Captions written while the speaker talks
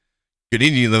Good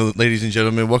evening, ladies and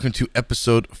gentlemen. Welcome to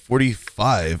episode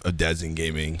 45 of Dads in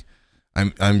Gaming.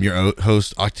 I'm your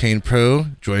host, Octane Pro,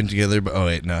 joined together by... Oh,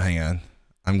 wait, no, hang on.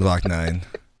 I'm Glock 9.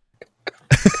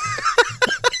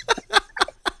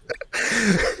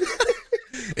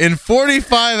 In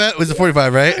 45... Was it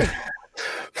 45, right?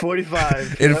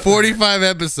 45. In 45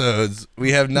 episodes,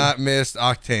 we have not missed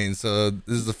Octane, so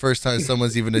this is the first time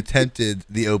someone's even attempted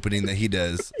the opening that he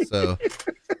does. So,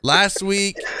 last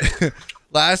week...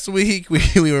 Last week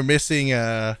we were missing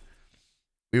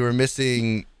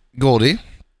Goldie.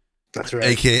 That's right.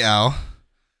 AKA Al.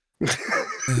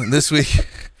 This week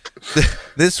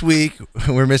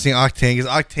we're missing Octane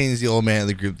because Octane's the old man of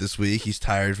the group this week. He's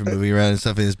tired from moving around and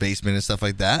stuff in his basement and stuff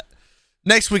like that.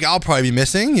 Next week I'll probably be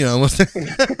missing, we'll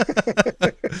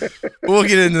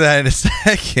get into that in a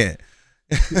second.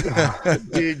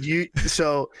 Dude,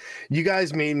 you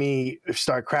guys made me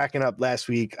start cracking up last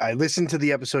week. I listened to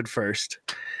the episode first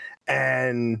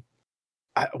and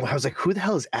I was like, who the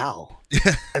hell is Al?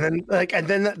 Yeah. And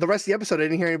then the rest of the episode, I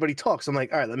didn't hear anybody talk. So I'm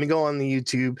like, all right, let me go on the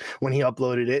YouTube when he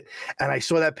uploaded it. And I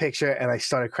saw that picture and I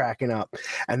started cracking up.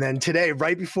 And then today,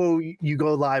 right before you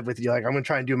go live with you, like, I'm going to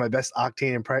try and do my best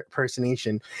Octane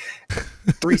impersonation.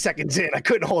 3 seconds in, I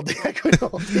couldn't hold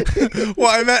it.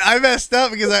 Well, I messed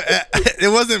up because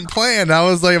it wasn't planned. I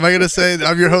was like, am I going to say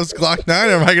I'm your host Glock 9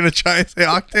 or am I going to try and say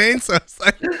Octane? So it's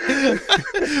like,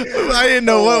 I didn't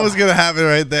know what was going to happen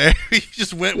right there. We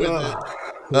just went with it.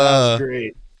 That's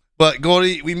great. But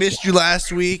Goldie, we missed you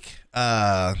last week.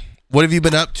 What have you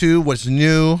been up to? What's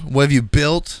new? What have you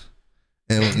built?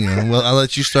 And well, I'll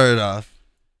let you start it off.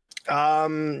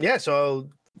 Yeah. So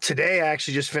today I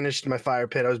actually just finished my fire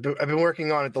pit. I've been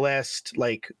working on it the last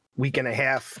week and a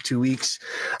half, 2 weeks.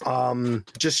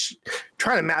 Just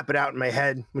trying to map it out in my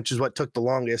head, which is what took the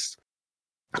longest.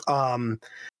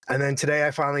 And then today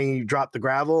I finally dropped the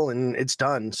gravel and it's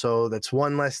done. So that's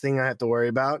one less thing I have to worry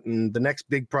about. And the next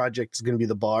big project is going to be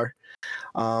the bar.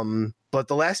 But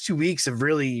the last 2 weeks have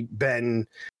really been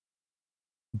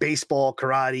baseball,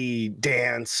 karate,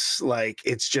 dance. Like,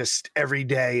 it's just every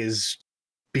day is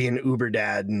being Uber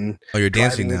dad. And you're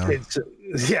dancing now.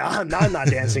 Yeah, I'm not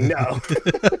dancing. No.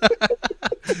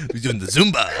 He's doing the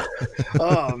Zumba.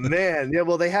 Oh man, yeah.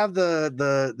 Well, they have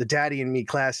the Daddy and Me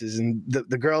classes, and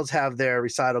the girls have their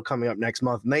recital coming up next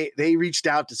month. And they reached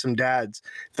out to some dads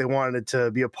if they wanted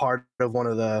to be a part of one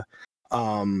of the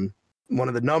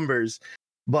numbers.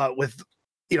 But with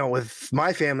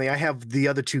my family, I have the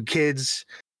other two kids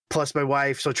plus my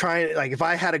wife. So if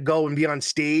I had to go and be on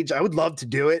stage, I would love to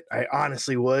do it. I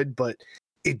honestly would, but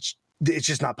it's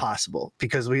just not possible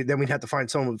because we'd have to find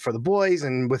someone for the boys,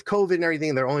 and with COVID and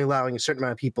everything, they're only allowing a certain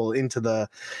amount of people into the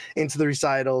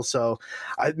recital. So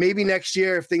maybe next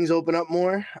year, if things open up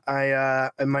more, I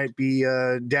might be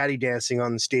daddy dancing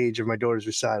on the stage of my daughter's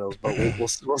recitals. But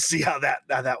we'll see how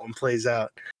that one plays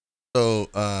out. So,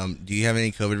 do you have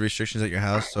any COVID restrictions at your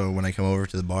house? So when I come over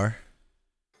to the bar.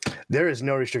 There is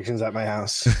no restrictions at my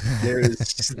house. There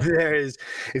is.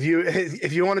 If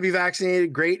you want to be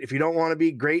vaccinated, great. If you don't want to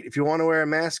be, great. If you want to wear a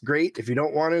mask, great. If you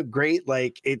don't want to, great.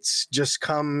 Like, it's just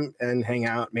come and hang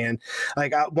out, man.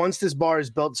 Like, once this bar is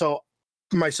built, so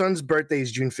my son's birthday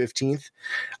is June 15th,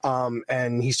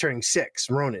 and he's turning 6.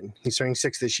 Ronan, he's turning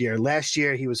 6 this year. Last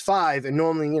year he was 5, and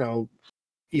normally,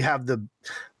 you have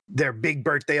their big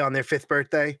birthday on their 5th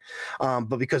birthday,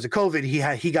 but because of COVID,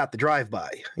 he got the drive-by.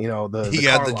 He got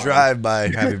the drive-by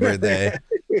happy birthday.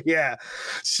 Yeah.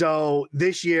 So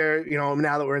this year,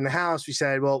 now that we're in the house, we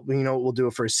said, well, we'll do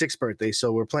it for his 6th birthday.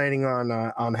 So we're planning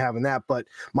on having that. But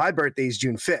my birthday is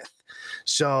June 5th,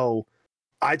 so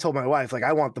I told my wife,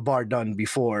 I want the bar done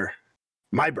before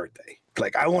my birthday.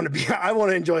 Like, I want to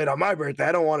enjoy it on my birthday.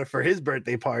 I don't want it for his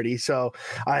birthday party. So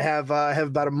I have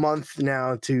about a month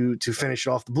now to finish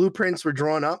off. The blueprints were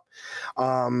drawn up.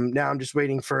 Now I'm just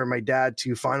waiting for my dad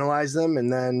to finalize them, and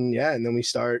then we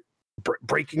start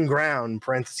breaking ground.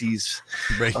 Parentheses.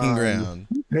 Breaking ground.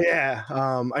 Yeah.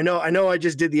 I know. I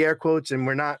just did the air quotes, and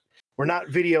we're not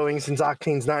videoing since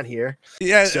Octane's not here.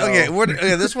 Yeah. So.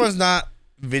 Okay. This one's not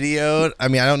videoed. I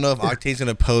mean, I don't know if Octane's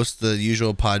gonna post the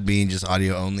usual Podbean just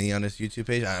audio only on his YouTube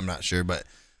page. I'm not sure, but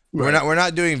right. we're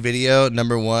not doing video,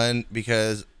 number one,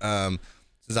 because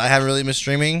since I haven't really been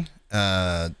streaming,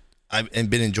 I've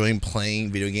been enjoying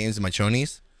playing video games in my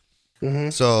chonies.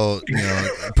 Mm-hmm. So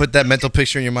put that mental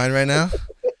picture in your mind right now.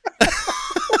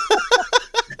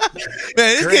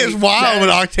 Man, this game's wild when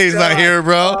Octane's not here,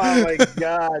 bro. Oh my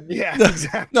god, yeah,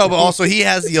 exactly. No, but also he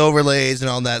has the overlays and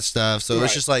all that stuff, so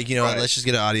it's just like let's just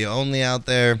get it audio only out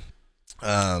there.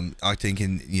 Octane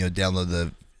can download the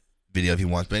video if he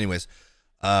wants, but anyways,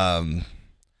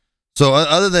 So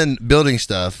other than building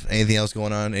stuff, anything else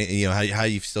going on? How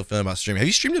you still feeling about streaming? Have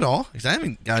you streamed at all? Because I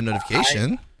haven't got a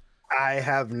notification I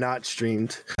have not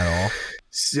streamed at all.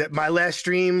 My last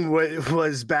stream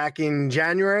was back in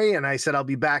January, and I said I'll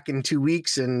be back in 2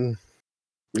 weeks, and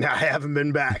I haven't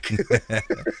been back.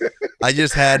 I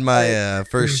just had my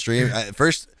first stream.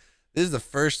 This is the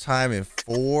first time in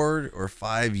 4 or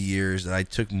 5 years that I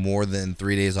took more than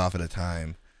 3 days off at a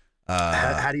time.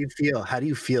 How do you feel? How do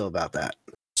you feel about that?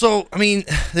 So, I mean,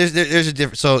 there's a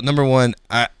difference. So, number one,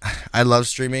 I love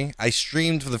streaming. I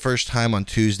streamed for the first time on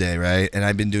Tuesday, right? And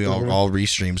I've been doing all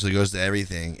restreams, so it goes to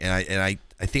everything. And I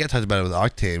think I talked about it with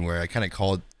Octane, where I kind of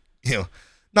called,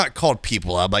 not called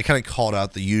people out, but I kind of called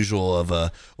out the usual of,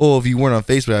 if you weren't on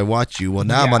Facebook, I'd watch you. Well,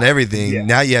 now I'm on everything. Yeah.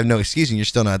 Now you have no excuse and you're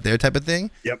still not there type of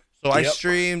thing. Yep. So I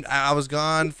streamed. I was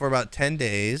gone for about 10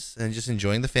 days and just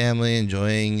enjoying the family,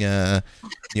 enjoying,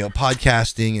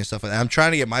 podcasting and stuff like that. I'm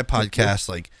trying to get my podcast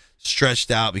like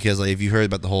stretched out because like if you heard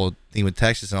about the whole thing with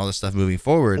Texas and all this stuff moving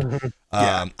forward,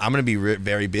 I'm going to be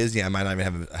very busy. I might not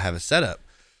even have a setup.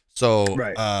 So,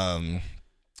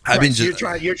 I've been just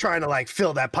you're trying to like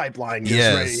fill that pipeline.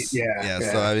 Yes. Yeah.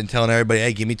 So I've been telling everybody,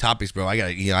 hey, give me topics, bro. I got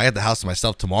the house to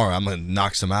myself tomorrow. I'm going to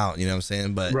knock some out. You know what I'm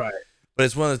saying? But But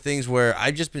it's one of the things where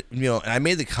I've just been, and I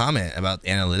made the comment about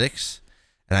analytics,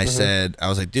 and I said, I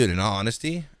was like, dude, in all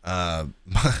honesty, my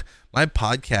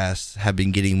podcasts have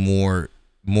been getting more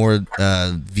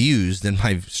views than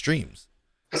my streams.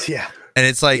 Yeah. And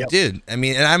it's like, dude, I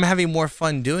mean, and I'm having more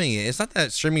fun doing it. It's not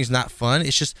that streaming is not fun.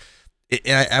 It's just,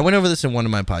 I went over this in one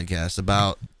of my podcasts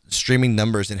about streaming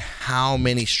numbers and how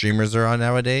many streamers there are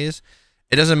nowadays.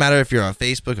 It doesn't matter if you're on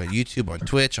Facebook, on YouTube, on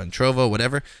Twitch, on Trovo,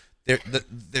 whatever.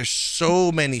 There's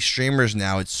so many streamers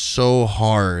now. It's so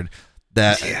hard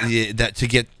that to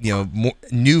get more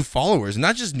new followers,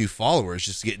 not just new followers,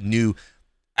 just to get new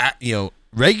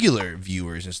regular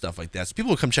viewers and stuff like that. So people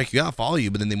will come check you out, follow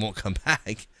you, but then they won't come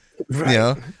back.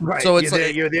 Right. Right. So it's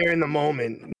you're there in the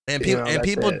moment, and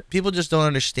people just don't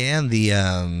understand the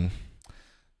I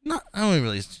don't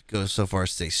really go so far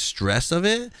as to say stress of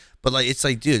it, but like it's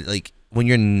like, dude, like when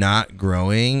you're not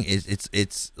growing,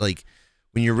 it's like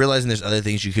when you're realizing there's other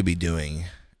things you could be doing.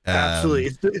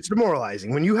 Absolutely. It's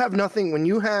demoralizing. When you have nothing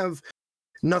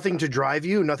to drive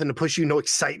you, nothing to push you, no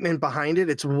excitement behind it.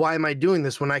 It's why am I doing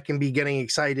this when I can be getting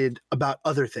excited about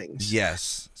other things?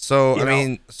 Yes. So,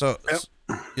 to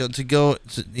go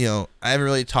to, I haven't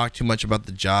really talked too much about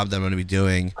the job that I'm going to be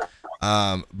doing.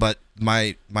 But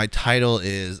my title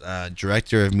is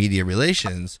Director of Media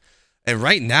Relations. And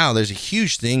right now there's a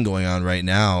huge thing going on right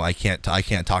now. I can't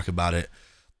talk about it,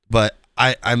 but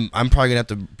I'm probably gonna have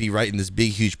to be writing this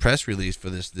big, huge press release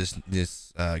for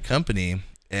this company,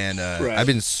 and I've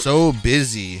been so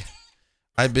busy.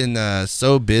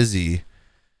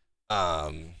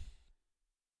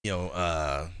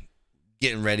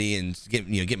 Getting ready and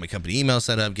getting my company email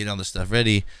set up, getting all this stuff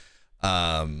ready,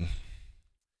 that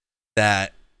I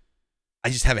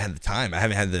just haven't had the time. I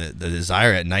haven't had the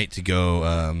desire at night to go.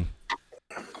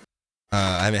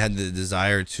 I haven't had the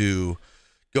desire to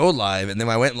go live, and then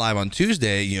when I went live on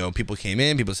Tuesday, people came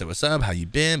in, people said, "What's up? How you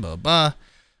been?" Blah blah.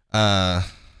 But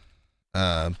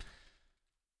all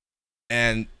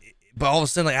of a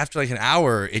sudden, like after like an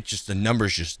hour, the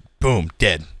numbers just boom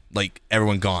dead, like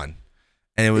everyone gone,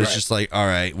 and it was just like, all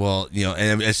right, well,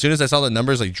 and as soon as I saw the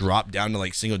numbers like drop down to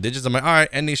like single digits, I'm like, all right,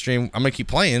 ending stream. I'm gonna keep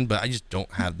playing, but I just don't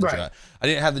have the drive. I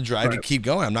didn't have the drive to keep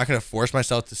going. I'm not gonna force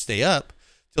myself to stay up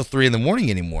till 3 a.m.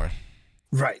 anymore.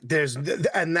 Right.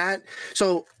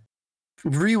 So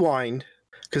rewind,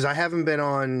 because I haven't been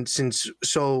on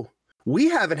so we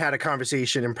haven't had a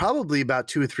conversation in probably about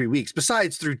 2 or 3 weeks,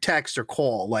 besides through text or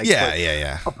call. A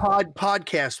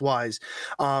podcast wise.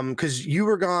 Because you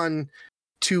were gone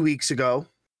 2 weeks ago.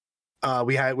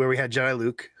 We had Jedi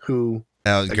Luke, who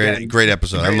that was great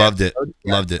episode. I loved it.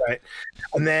 Loved it. Right.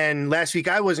 And then last week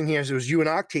I wasn't here, so it was you and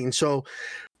Octane. So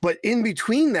but in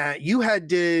between that, you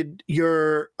did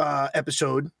your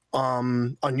episode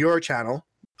on your channel.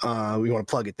 We want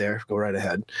to plug it there. Go right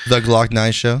ahead. The Glock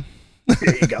 9 Show.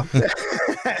 There you go.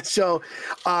 So,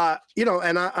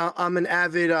 and I'm an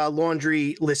avid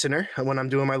laundry listener. When I'm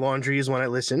doing my laundry is when I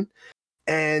listen.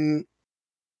 And,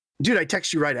 dude, I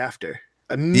text you right after.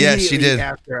 Immediately she did.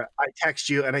 After I text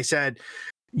you, and I said,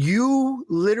 you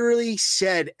literally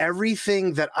said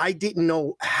everything that I didn't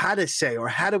know how to say or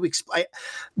how to explain.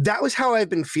 That was how I've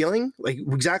been feeling, like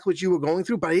exactly what you were going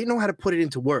through, but I didn't know how to put it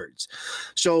into words.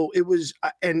 So it was,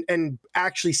 and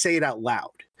actually say it out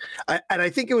loud. And I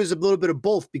think it was a little bit of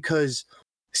both, because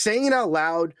saying it out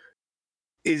loud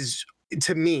is,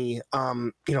 to me,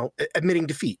 admitting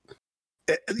defeat.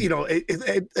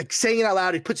 like saying it out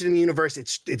loud, it puts it in the universe.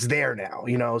 It's there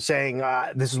now, saying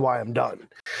this is why I'm done.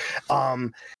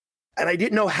 And I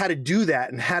didn't know how to do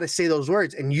that and how to say those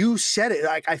words. And you said it,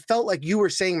 like I felt like you were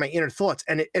saying my inner thoughts.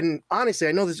 And honestly,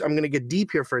 I know this. I'm going to get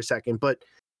deep here for a second, but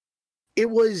it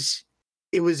was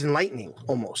enlightening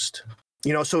almost.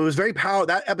 So it was very powerful.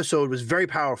 That episode was very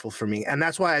powerful for me, and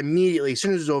that's why I immediately, as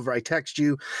soon as it was over, I texted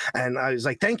you and I was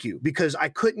like, "Thank you," because I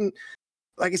couldn't,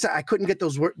 like I said, I couldn't get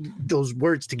those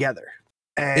words together.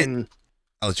 And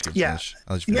I'll let you finish.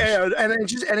 Yeah, and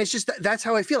it's just that's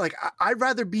how I feel. Like I'd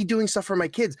rather be doing stuff for my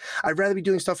kids. I'd rather be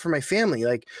doing stuff for my family.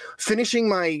 Like finishing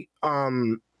my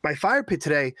my fire pit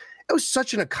today, it was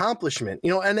such an accomplishment.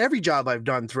 And every job I've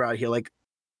done throughout here, like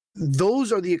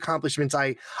those are the accomplishments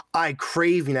I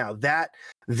crave now. That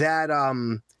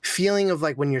feeling of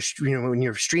like when you're streaming and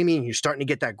you're starting to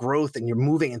get that growth and you're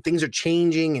moving and things are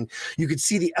changing and you could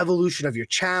see the evolution of your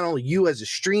channel, you as a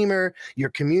streamer, your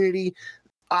community.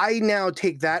 I now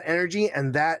take that energy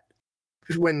and that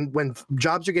when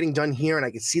jobs are getting done here and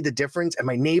I can see the difference and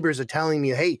my neighbors are telling me,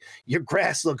 hey, your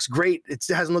grass looks great. It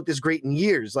hasn't looked as great in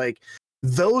years. Like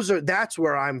that's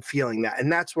where I'm feeling that.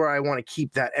 And that's where I want to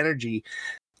keep that energy.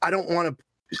 I don't want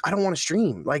to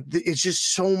stream. Like it's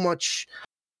just so much.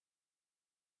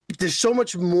 There's so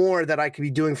much more that I could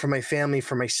be doing for my family,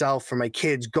 for myself, for my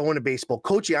kids, going to baseball,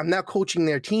 coaching. I'm now coaching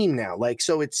their team now. Like,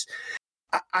 so it's,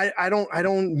 I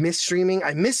don't miss streaming.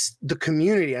 I miss the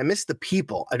community. I miss the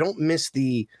people. I don't miss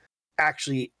the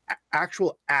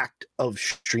actual act of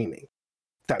streaming.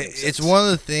 It's one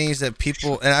of the things that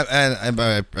people, and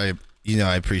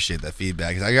I appreciate that feedback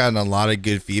because I got a lot of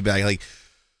good feedback. Like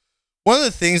one of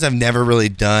the things I've never really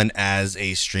done as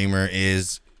a streamer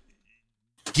is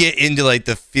get into like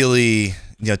the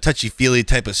touchy-feely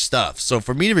type of stuff. So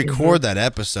for me to record that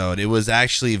episode, it was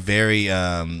actually very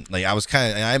like I was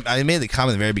I made the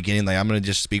comment at the very beginning, like I'm gonna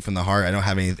just speak from the heart. I don't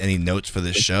have any notes for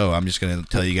this show. I'm just gonna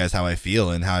tell you guys how I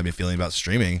feel and how I've been feeling about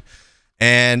streaming.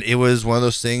 And it was one of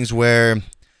those things where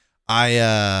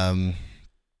I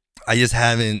just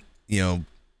haven't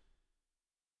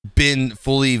been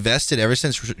fully vested ever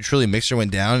since Truly Mixer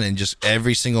went down, and just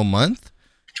every single month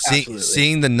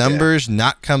seeing the numbers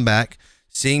not come back,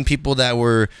 seeing people that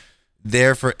were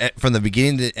there from the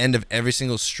beginning to the end of every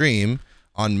single stream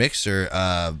on Mixer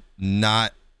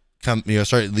not come,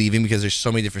 start leaving because there's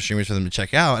so many different streamers for them to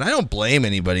check out. And I don't blame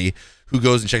anybody who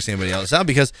goes and checks anybody else out,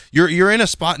 because you're in a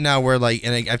spot now where, like,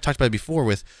 and I've talked about it before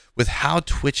with how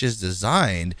Twitch is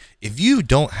designed. If you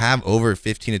don't have over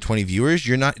 15 to 20 viewers,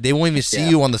 they won't even see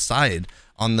you on the side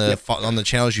on the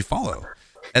channels you follow.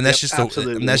 And that's just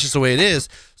the way it is.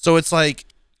 So it's like,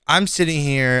 I'm sitting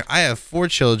here, I have 4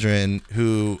 children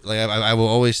who, like, I will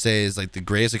always say is like the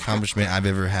greatest accomplishment I've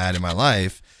ever had in my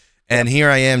life. And here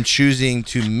I am choosing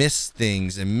to miss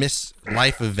things and miss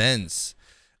life events.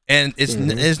 And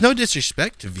it's no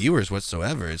disrespect to viewers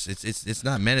whatsoever. It's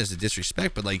not meant as a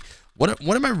disrespect, but like, what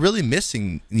am I really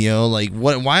missing? Like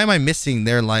why am I missing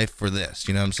their life for this?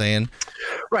 You know what I'm saying?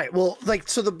 Right. Well, like,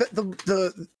 so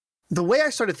the way I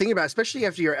started thinking about it, especially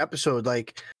after your episode,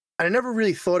 like, I never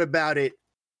really thought about it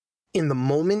in the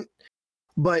moment,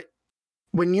 but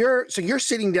when you're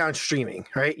sitting down streaming,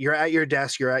 right? You're at your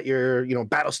desk, you're at your,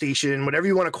 battle station, whatever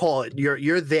you want to call it.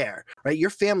 You're there, right? Your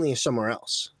family is somewhere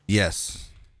else. Yes.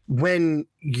 When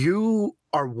you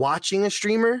are watching a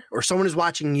streamer or someone is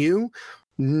watching you,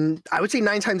 I would say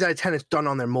 9 times out of 10, it's done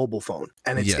on their mobile phone,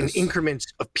 and it's in increments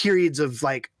of periods of,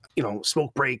 like,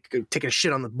 smoke break, taking a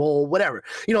shit on the bowl, whatever,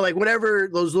 like whatever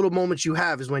those little moments you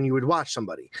have is when you would watch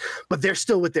somebody, but they're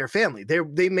still with their family.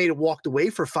 They may have walked away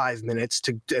for 5 minutes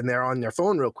and they're on their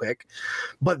phone real quick,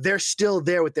 but they're still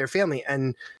there with their family.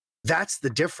 And that's the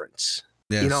difference,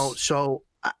 yes. So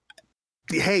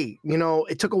hey,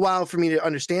 it took a while for me to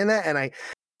understand that. And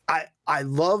I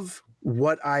love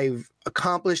what I've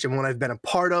accomplished and what I've been a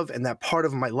part of, and that part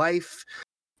of my life,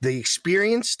 the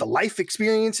experience, the life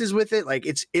experiences with it, like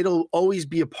it'll always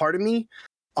be a part of me.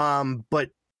 But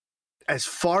as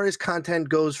far as content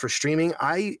goes for streaming,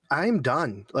 I'm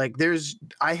done. Like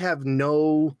I have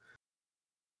no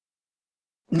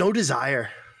desire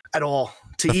at all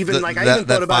to even I even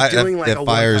thought about doing like that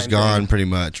fire's gone pretty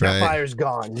much, right? That fire's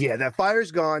gone. Yeah, that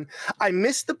fire's gone. I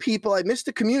miss the people, I miss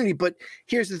the community, but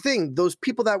here's the thing, those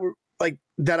people that were like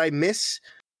that I miss.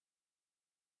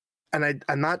 And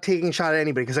I'm not taking a shot at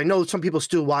anybody because I know some people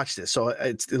still watch this. So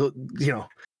it's,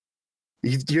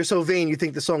 you're so vain, you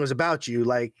think the song is about you.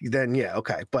 Like, then yeah,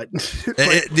 okay. But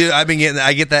dude, I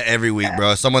get that every week,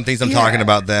 bro. Someone thinks I'm talking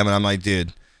about them, and I'm like,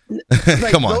 dude,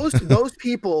 like, come on. Those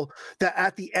people that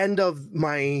at the end of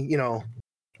my,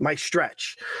 my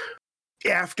stretch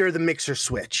after the Mixer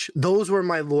switch. Those were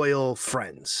my loyal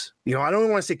friends. You know, I don't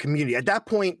want to say community. At that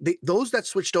point, those that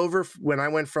switched over when I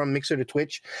went from Mixer to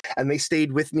Twitch and they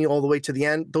stayed with me all the way to the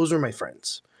end, those were my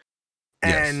friends.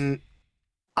 Yes. And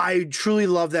I truly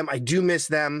love them. I do miss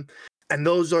them. And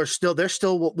they're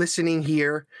still listening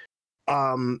here.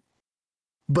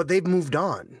 But they've moved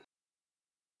on.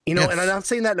 You know, Yes. and I'm not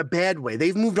saying that in a bad way.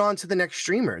 They've moved on to the next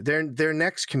streamer, their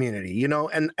next community, you know,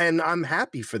 and I'm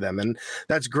happy for them, and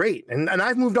that's great. And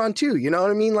I've moved on too, you know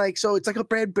what I mean? Like, so it's like a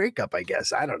bad breakup, I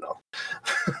guess. I don't know.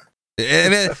 I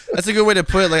mean, that's a good way to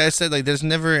put it. Like I said, like there's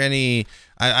never any.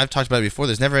 I've talked about it before.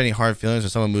 There's never any hard feelings when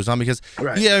someone moves on because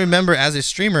I remember as a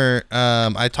streamer,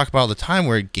 I talk about all the time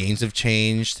where games have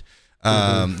changed.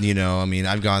 You know, I mean,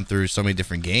 I've gone through so many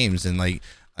different games, and like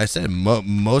I said,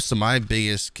 most of my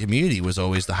biggest community was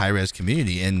always the high res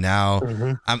community, and now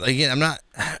I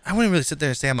wouldn't really sit there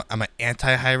and say I'm an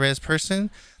anti high res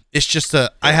person. It's just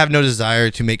I have no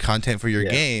desire to make content for your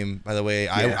game. By the way,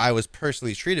 I was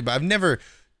personally treated, but I've never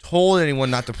told anyone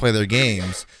not to play their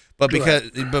games. But because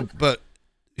but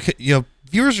you know,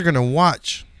 viewers are gonna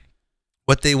watch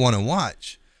what they want to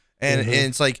watch, and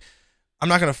it's like, I'm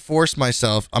not going to force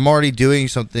myself. I'm already doing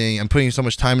something. I'm putting so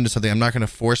much time into something. I'm not going to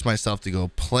force myself to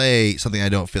go play something I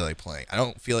don't feel like playing. I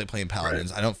don't feel like playing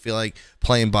Paladins. I don't feel like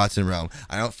playing Bots in Realm.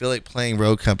 I don't feel like playing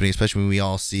Rogue Company, especially when we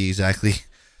all see exactly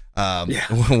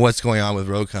what's going on with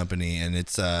Rogue Company. And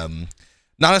it's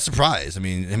not a surprise. I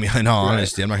mean, in all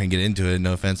honesty, I'm not going to get into it.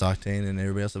 No offense, Octane and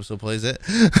everybody else that still plays it.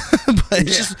 But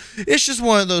it's just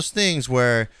one of those things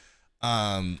where,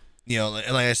 you know,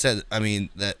 like I said, I mean,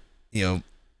 that, you know,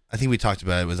 I think we talked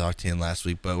about it with Octane last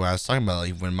week, but when I was talking about,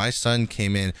 like, when my son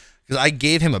came in, because I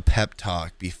gave him a pep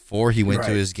talk before he went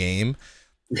to his game,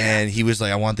 and he was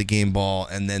like, I want the game ball,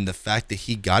 and then the fact that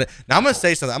he got it. Now I'm gonna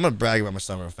say something. I'm gonna brag about my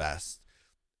son real fast.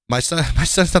 My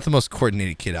son's not the most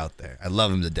coordinated kid out there. I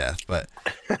love him to death, but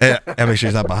I make sure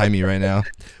he's not behind me right now.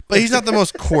 But he's not the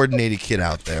most coordinated kid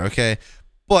out there, okay?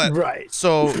 But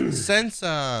so since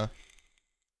I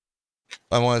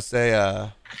want to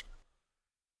say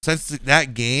since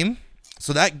that game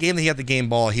that he had the game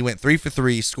ball, he went 3 for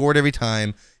 3, scored every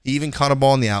time. He even caught a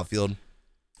ball in the outfield.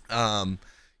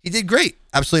 He did great,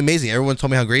 absolutely amazing. Everyone told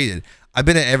me how great he did. I've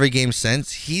been at every game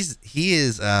since. He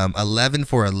is 11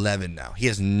 for 11 now. He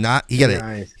has not. He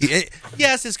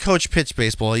has his coach pitch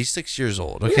baseball. He's 6 years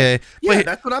old. Okay, but,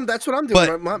 that's what I'm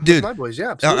doing. With my boys,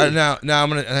 yeah. Absolutely. Now I'm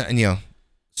gonna you know,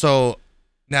 so.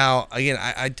 Now, again,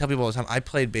 I tell people all the time, I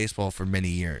played baseball for many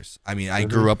years. I mean, I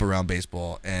grew up around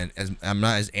baseball, and I'm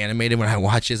not as animated when I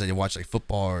watch it as I watch like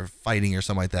football or fighting or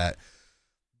something like that.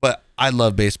 But I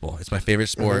love baseball. It's my favorite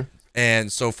sport.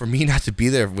 And so for me not to be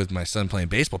there with my son playing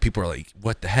baseball, people are like,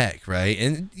 what the heck, right?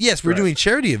 And yes, we're doing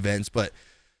charity events, but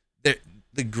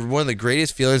one of the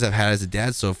greatest feelings I've had as a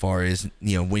dad so far is,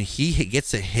 you know, when he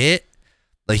gets a hit,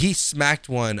 like he smacked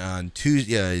one on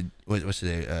Tuesday, what's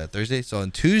today, Thursday? So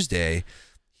on Tuesday,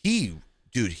 he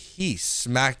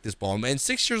smacked this ball. And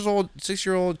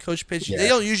 6-year-old coach pitch, they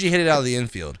don't usually hit it out of the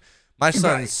infield. My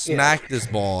son smacked this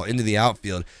ball into the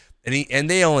outfield, and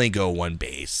they only go one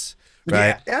base,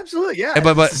 right? Yeah, absolutely, yeah.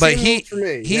 But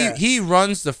he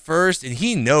runs the first, and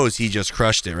he knows he just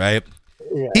crushed it, right?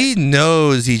 Yeah. He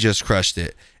knows he just crushed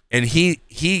it, and he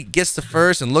gets the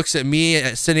first and looks at me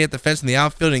sitting at the fence in the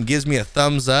outfield and gives me a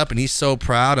thumbs up, and he's so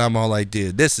proud. I'm all like,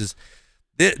 dude, this is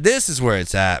where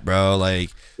it's at, bro. Like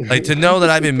to know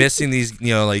that I've been missing these,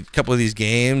 you know, like a couple of these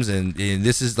games, and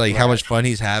this is like how much fun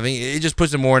he's having. It just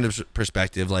puts it more into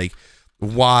perspective, like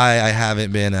why I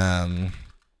haven't been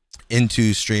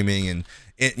into streaming and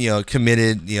you know,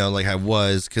 committed, you know, like I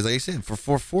was, because like I said, for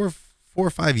 4 or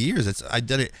 5 years, I've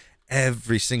done it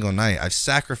every single night. I've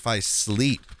sacrificed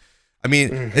sleep. I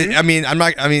mean,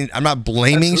 I'm not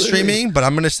blaming streaming, but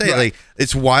I'm gonna say like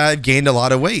it's why I've gained a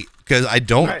lot of weight, because I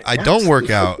don't work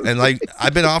out, and like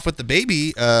I've been off with the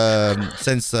baby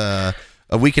since a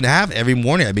week and a half. Every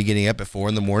morning I've been getting up at 4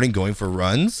 a.m, going for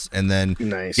runs, and then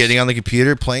getting on the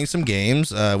computer, playing some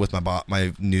games with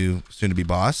my new soon-to-be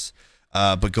boss.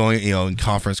 But going, you know, in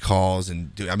conference calls,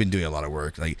 and I've been doing a lot of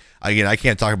work. Like again, I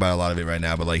can't talk about a lot of it right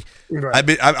now, but like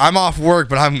I'm off work,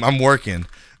 but I'm working.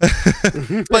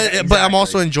 but I'm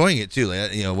also enjoying it too.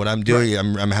 Like, you know, what I'm doing,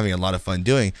 I'm having a lot of fun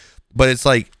doing. But it's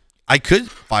like I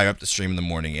could fire up the stream in the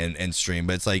morning and stream,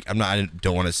 but it's like I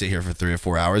don't want to sit here for 3 or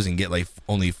 4 hours and get like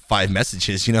only 5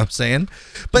 messages. You know what I'm saying?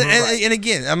 But and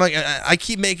again, I'm like I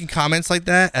keep making comments like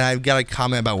that, and I've got a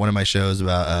comment about one of my shows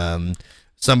about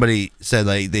somebody said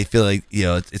like they feel like, you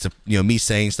know, it's a, you know, me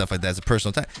saying stuff like that is a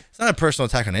personal attack. It's not a personal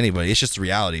attack on anybody. It's just the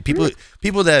reality.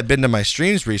 People that have been to my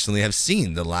streams recently have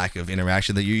seen the lack of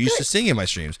interaction that you're used to seeing in my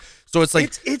streams. So it's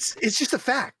like it's just a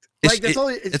fact. Like that's all.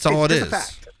 It's all it just is. a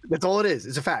fact. That's all it is.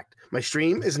 It's a fact. My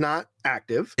stream is not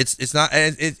active. It's not.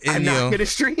 I'm not gonna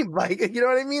stream. Like, you know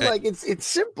what I mean? Like it's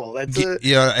simple. That's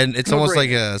and it's almost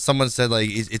like someone said like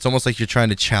it's almost like you're trying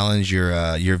to challenge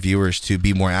your viewers to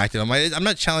be more active. I'm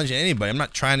not challenging anybody. I'm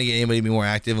not trying to get anybody to be more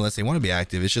active unless they want to be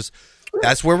active. It's just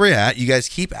that's where we're at. You guys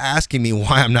keep asking me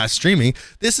why I'm not streaming.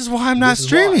 This is why I'm not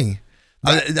streaming.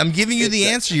 I'm giving you the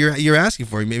answer you're asking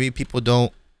for. Maybe people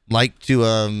don't like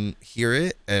to hear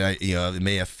it, and it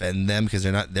may offend them because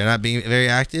they're not being very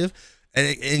active,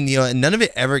 and none of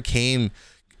it ever came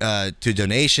to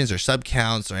donations or sub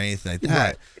counts or anything like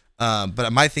that. Right.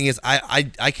 But my thing is,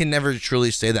 I can never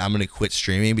truly say that I'm going to quit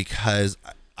streaming because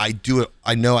I do it.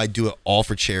 I know I do it all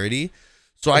for charity,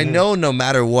 so I know no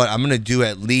matter what, I'm going to do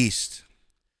at least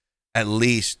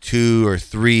 2 or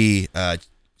 3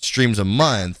 streams a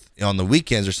month on the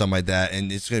weekends or something like that,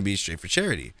 and it's going to be straight for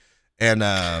charity. And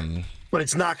but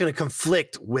it's not going to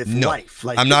conflict with life.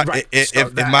 Like I'm not. Right,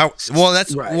 that's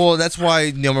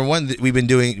why number one we've been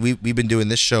doing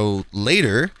this show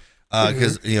later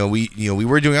because we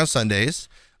were doing it on Sundays,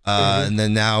 and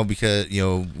then now because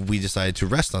we decided to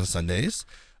rest on Sundays,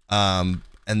 and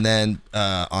then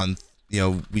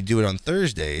we do it on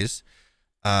Thursdays,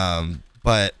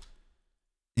 but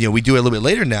we do it a little bit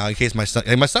later now in case my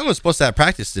son was supposed to have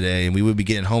practice today and we would be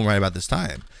getting home right about this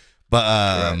time,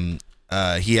 but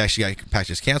he actually got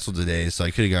practice canceled today, so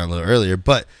I could have gone a little earlier.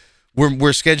 But we're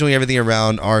scheduling everything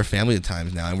around our family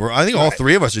times now, and I think all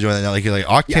 3 of us are doing that now. Like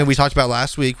Octane, we talked about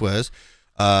last week was,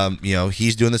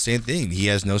 he's doing the same thing. He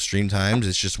has no stream times.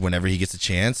 It's just whenever he gets a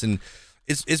chance, and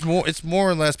it's more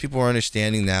or less people are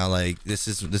understanding now. Like this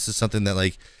is something that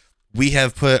like we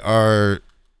have put our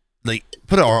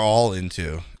all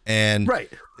into, and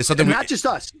it's something not just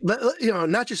us,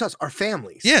 not just us, our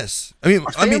families. Yes,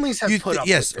 our families have put up.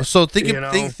 Yes, with it, so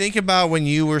think about when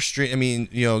you were stream. I mean,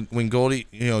 when Goldie,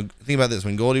 think about this.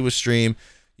 When Goldie was stream,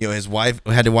 his wife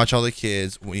had to watch all the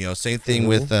kids. Same thing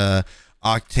with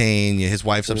Octane. His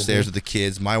wife's upstairs with the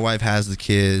kids. My wife has the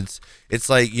kids. It's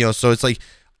like so it's like.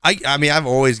 I mean, I've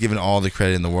always given all the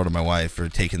credit in the world to my wife for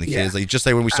taking the kids. Like just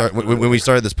like when we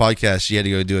started this podcast, she had to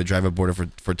go do a drive-up order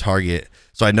for Target.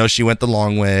 So I know she went the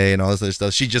long way and all this other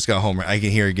stuff. She just got home. I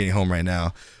can hear her getting home right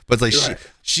now. But it's like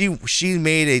she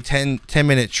made a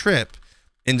 10-minute trip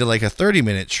into like a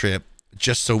 30-minute trip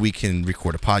just so we can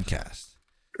record a podcast.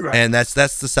 Right. And that's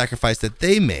the sacrifice that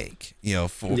they make,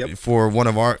 for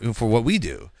what we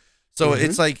do. So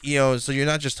it's like, so you're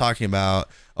not just talking about,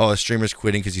 a streamer's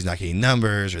quitting because he's not getting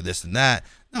numbers or this and that.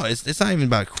 No, it's not even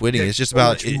about quitting. It's just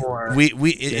about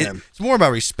it's more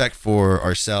about respect for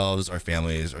ourselves, our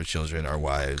families, our children, our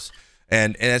wives,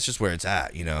 and that's just where it's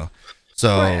at,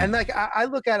 So and like I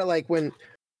look at it like when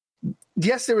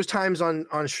there was times on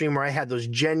stream where I had those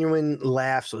genuine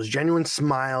laughs, those genuine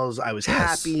smiles. I was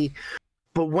happy,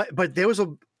 but there was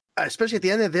especially at the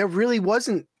end there really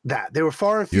wasn't that. They were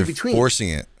far and few between. Forcing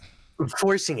it.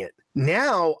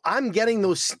 Now I'm getting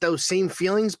those same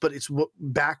feelings, but it's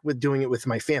back with doing it with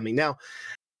my family. Now,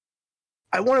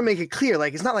 I want to make it clear,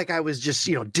 like it's not like I was just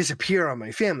disappear on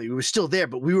my family. We were still there,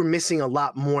 but we were missing a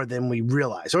lot more than we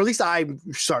realized, or at least I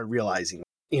started realizing.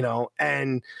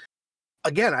 And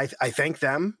again, I thank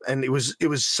them, and it was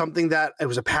something that it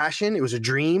was a passion, it was a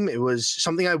dream, it was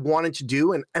something I wanted to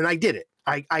do, and I did it.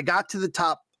 I got to the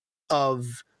top of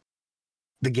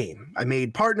the game. I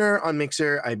made partner on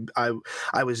Mixer.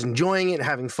 I was enjoying it,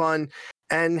 having fun,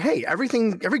 and hey, every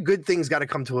good thing's got to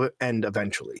come to an end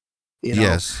eventually.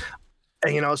 Yes.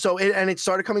 And, so it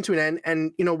started coming to an end.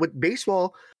 And with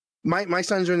baseball, my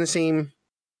sons are in the same,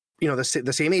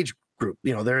 the same age group.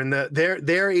 They're in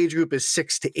their age group is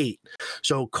 6 to 8.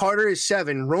 So Carter is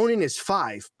 7, Ronan is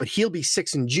 5, but he'll be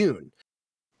 6 in June.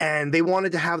 And they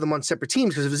wanted to have them on separate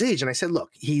teams because of his age. And I said, look,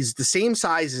 he's the same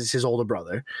size as his older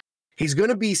brother. He's going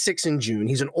to be 6 in June.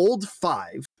 He's an old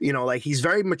 5, like he's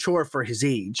very mature for his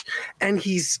age, and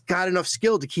he's got enough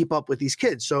skill to keep up with these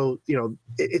kids. So,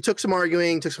 it took some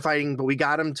arguing, took some fighting, but we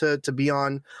got him to be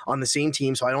on the same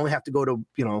team. So I only have to go to,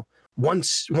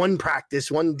 one practice,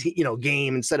 one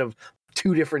game instead of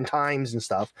 2 different times and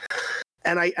stuff.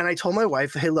 And I told my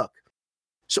wife, hey, look,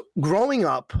 so growing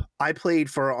up, I played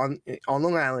for on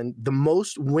Long Island, the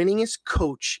most winningest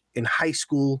coach in high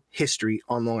school history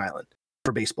on Long Island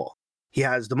for baseball. He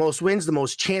has the most wins, the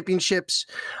most championships.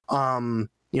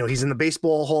 He's in the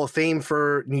Baseball Hall of Fame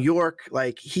for New York.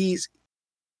 Like he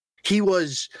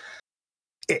was.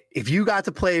 If you got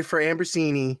to play for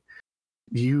Ambrosini,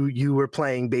 you were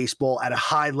playing baseball at a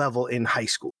high level in high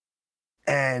school,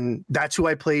 and that's who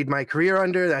I played my career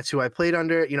under. That's who I played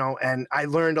under. And I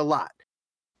learned a lot.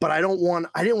 but I didn't want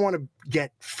to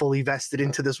get fully vested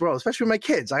into this world, especially with my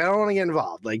kids. I don't want to get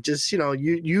involved. Like, just,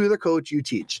 you're the coach, you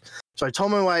teach. So I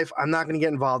told my wife, I'm not going to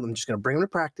get involved. I'm just going to bring them to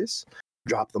practice,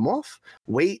 drop them off,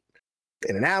 wait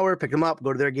in an hour, pick them up,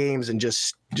 go to their games, and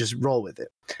just roll with it.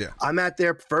 Yeah. I'm at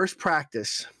their first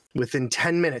practice. Within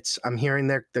 10 minutes, I'm hearing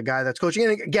the guy that's coaching.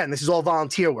 And again, this is all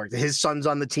volunteer work. His son's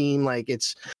on the team. Like,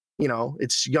 it's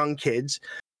young kids.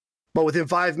 But within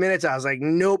 5 minutes, I was like,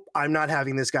 nope, I'm not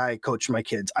having this guy coach my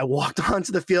kids. I walked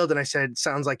onto the field and I said,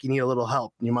 sounds like you need a little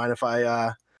help. You mind if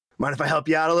I help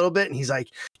you out a little bit? And he's like,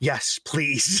 yes,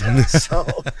 please.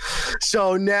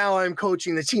 so now I'm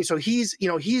coaching the team. So he's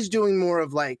doing more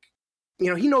of like,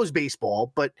 he knows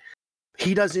baseball, but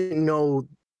he doesn't know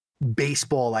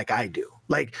baseball like I do.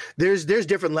 Like, there's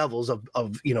different levels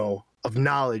of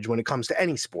knowledge when it comes to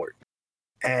any sport.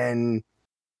 And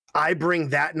I bring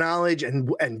that knowledge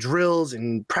and drills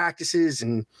and practices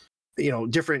and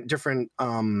different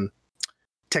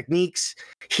techniques.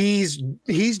 He's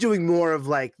doing more of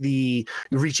like the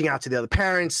reaching out to the other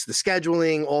parents, the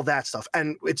scheduling, all that stuff.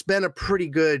 And it's been a pretty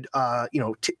good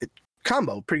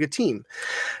combo, pretty good team.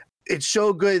 It's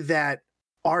so good that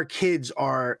our kids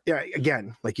are,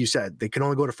 again, like you said, they can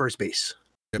only go to first base.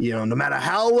 Yep. No matter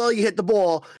how well you hit the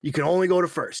ball, you can only go to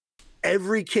first.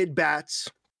 Every kid bats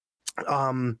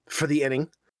for the inning.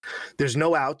 There's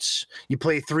no outs. You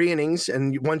play 3 innings,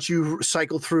 and once you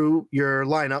cycle through your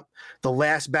lineup, the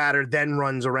last batter then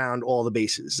runs around all the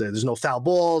bases. There's no foul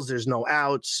balls. There's no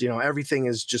outs. Everything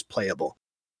is just playable.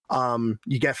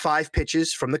 You get 5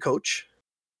 pitches from the coach.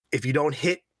 If you don't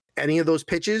hit any of those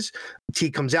pitches, the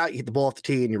tee comes out, you hit the ball off the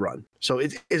tee, and you run. So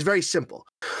it's very simple.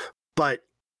 But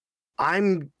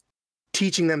I'm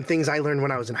teaching them things I learned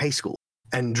when I was in high school,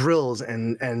 and drills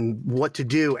and what to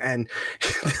do. And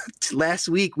last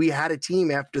week we had a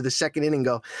team after the second inning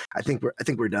go, I think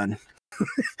we're done.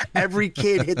 Every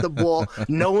kid hit the ball.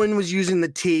 No one was using the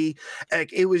tee.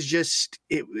 Like, it was just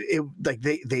like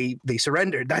they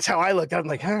surrendered. That's how I looked. I'm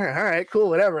like, all right, cool,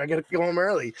 whatever. I gotta go home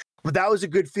early. But that was a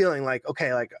good feeling. Like,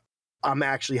 okay, like I'm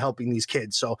actually helping these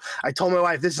kids. So I told my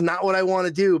wife, this is not what I want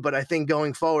to do, but I think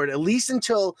going forward, at least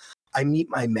until I meet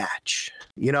my match,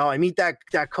 I meet that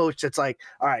coach that's like,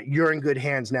 all right, you're in good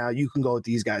hands now. You can go with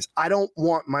these guys. I don't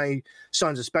want my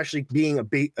sons, especially being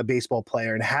a baseball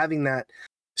player and having that,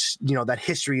 that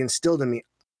history instilled in me.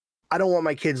 I don't want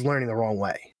my kids learning the wrong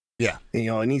way. Yeah.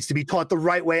 It needs to be taught the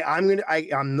right way. I'm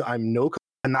no coach.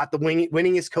 I'm not the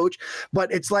winningest coach,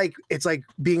 but it's like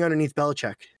being underneath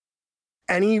Belichick.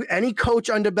 Any coach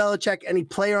under Belichick, any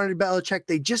player under Belichick,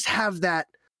 they just have that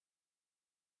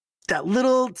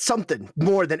little something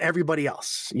more than everybody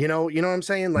else. You know what I'm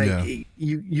saying? Like, yeah.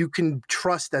 You can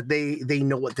trust that they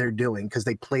know what they're doing because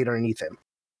they played underneath him.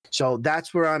 So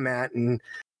that's where I'm at, and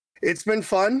it's been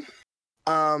fun.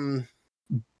 I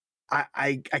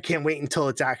can't wait until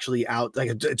it's actually out. Like,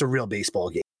 it's a real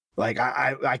baseball game. Like,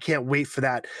 I can't wait for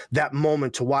that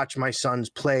moment to watch my sons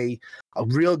play a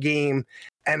real game,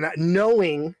 and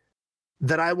knowing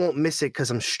that I won't miss it because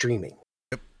I'm streaming.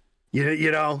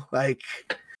 Yep. Like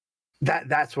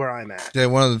that's where I'm at. Yeah,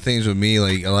 one of the things with me,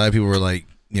 like, a lot of people were like,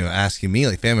 asking me,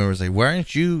 like, family members, like, why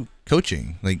aren't you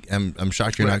coaching? Like, I'm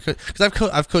shocked you're not coaching, because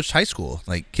I've coached high school,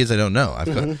 like, kids I don't know.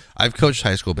 I've coached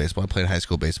high school baseball. I played high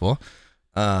school baseball.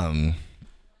 I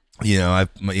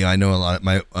know a lot of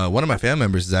my one of my family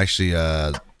members is actually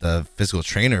the physical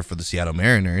trainer for the Seattle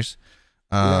Mariners.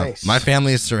 Nice. My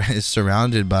family is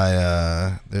surrounded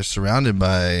by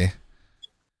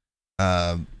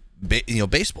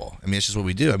baseball. I mean, it's just what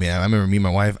we do. I mean, I remember me and my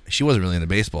wife, she wasn't really into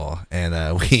baseball,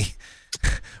 and we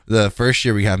the first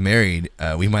year we got married,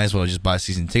 we might as well just buy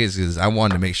season tickets because I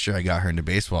wanted to make sure I got her into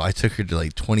baseball. I took her to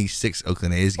like 26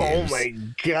 Oakland A's games. Oh my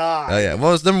god! Oh yeah.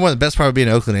 Well, it's number one. The best part of being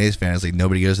an Oakland A's fan is like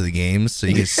nobody goes to the games, so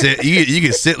you can sit. you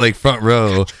can sit like front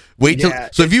row.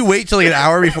 So if you wait till like an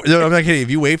hour before, no, I'm not kidding. If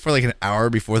you wait for like an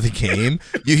hour before the game,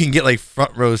 you can get like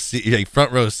front row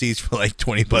seats for like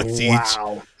 $20 each.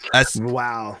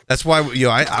 Wow. That's why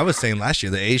I was saying last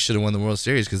year the A's should have won the World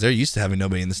Series because they're used to having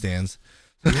nobody in the stands.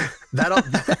 That'll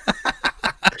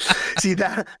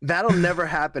never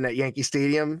happen at Yankee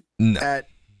Stadium. No.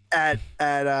 At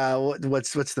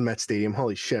what's the Met Stadium?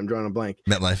 Holy shit, I'm drawing a blank.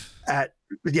 MetLife. That's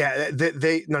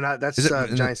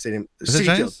Giant Stadium.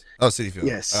 Citi Field. Oh, Citi Field.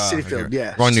 Yes, Citi Field.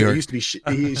 Yeah, wrong New York. It used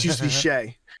to be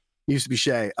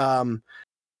Shea.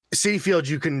 Citi Field,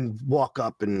 you can walk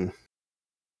up and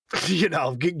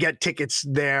get tickets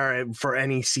there for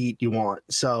any seat you want.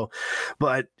 So,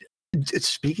 but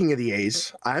speaking of the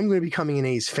A's, I'm going to be becoming an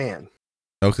A's fan.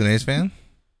 Oakland A's fan?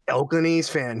 Oakland A's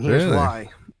fan. Here's why.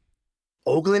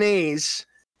 Oakland A's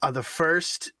are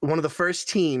one of the first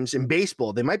teams in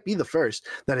baseball. They might be the first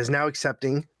that is now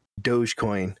accepting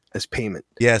Dogecoin as payment.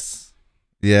 Yes,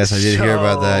 I did hear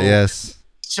about that. Yes.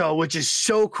 So, which is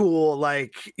so cool.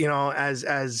 Like,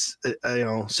 as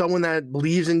someone that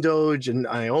believes in Doge, and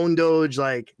I own Doge,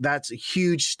 like that's a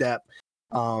huge step.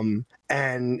 And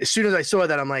as soon as I saw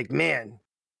that, I'm like, man.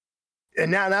 And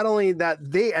now, not only that,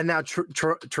 now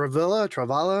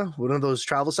Travala, one of those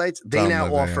travel sites, they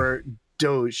now offer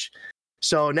Doge.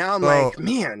 So now I'm like,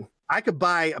 man, I could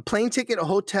buy a plane ticket, a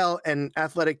hotel, and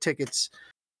athletic tickets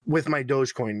with my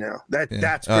Dogecoin now.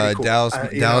 That's pretty cool.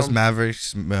 Dallas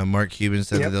Mavericks, Mark Cuban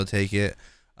said that they'll take it.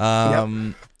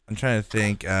 I'm trying to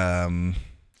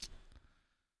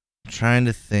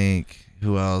think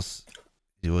who else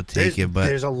will take it, but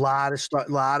there's a lot of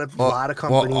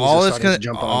companies. All it's gonna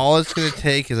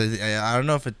take is I don't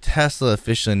know if a Tesla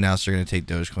officially announced they're gonna take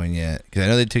Dogecoin yet, because I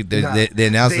know they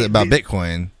announced it about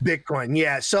Bitcoin. Bitcoin,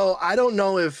 yeah. So I don't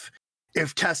know if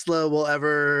Tesla will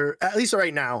ever, at least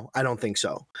right now, I don't think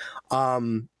so.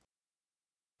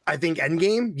 I think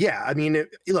Endgame, yeah. I mean,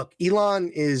 look,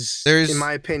 Elon is, in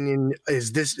my opinion,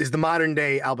 is the modern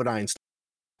day Albert Einstein.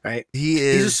 Right,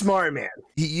 he's a smart man.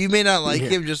 You may not like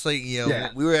him, just like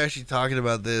we were actually talking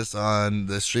about this on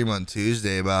the stream on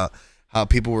Tuesday about how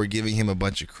people were giving him a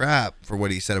bunch of crap for what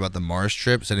he said about the Mars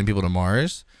trip, sending people to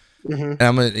Mars. And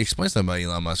I'm going to explain something about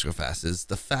Elon Musk real fast. Is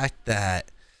the fact that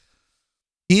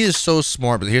he is so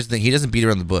smart, but here's the thing: he doesn't beat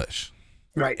around the bush.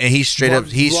 Right, and he straight up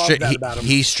said,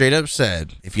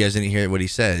 if you guys didn't hear what he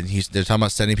said, they're talking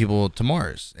about sending people to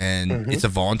Mars, and it's a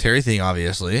voluntary thing,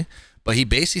 obviously. But he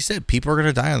basically said people are going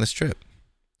to die on this trip.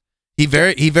 He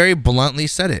very bluntly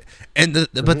said it. And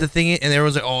but the thing is, and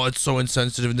everyone's like, "Oh, it's so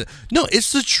insensitive." No,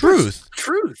 it's the truth.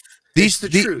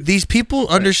 These people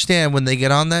understand when they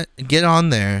get on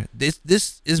there.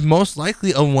 This is most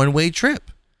likely a one-way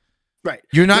trip. Right.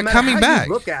 You're not coming back.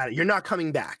 Look at it. You're not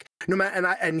coming back. No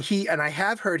matter, and I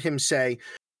have heard him say,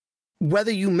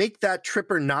 whether you make that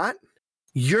trip or not,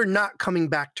 you're not coming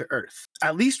back to Earth.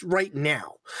 At least right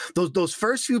now. Those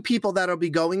first few people that'll be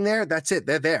going there, that's it.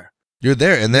 They're there. You're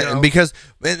there, and because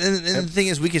the thing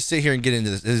is, we could sit here and get into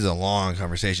this. This is a long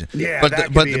conversation. Yeah, but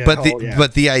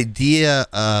the idea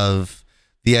of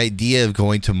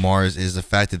going to Mars is the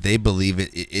fact that they believe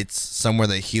it's somewhere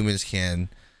that humans can,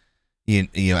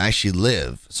 actually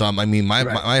live. So I mean,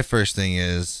 my first thing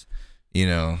is,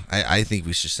 I think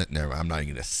we should sit there. I'm not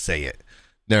even gonna say it.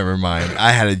 Never mind.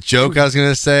 I had a joke I was going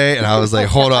to say, and I was like,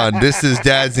 hold on. This is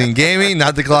Dad's in Gaming,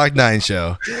 not the Glock 9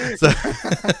 show. So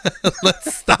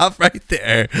let's stop right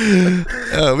there.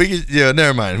 We could,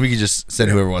 never mind. We could just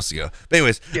send whoever wants to go. But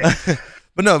anyways, but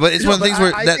it's one of the things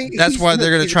where that's why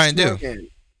they're going to try and do. Man.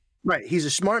 Right. He's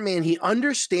a smart man. He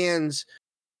understands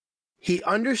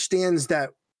that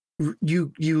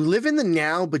you live in the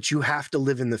now, but you have to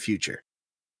live in the future.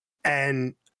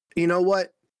 And you know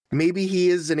what? Maybe he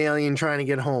is an alien trying to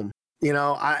get home.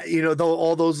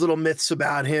 All those little myths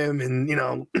about him and,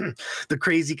 the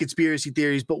crazy conspiracy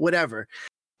theories, but whatever.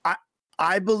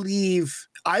 I believe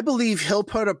he'll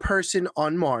put a person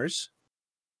on Mars.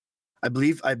 I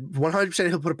 100%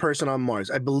 he'll put a person on Mars.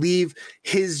 I believe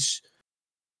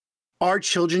our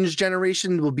children's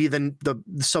generation will be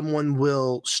someone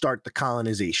will start the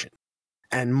colonization,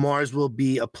 and Mars will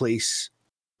be a place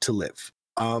to live.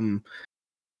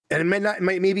 And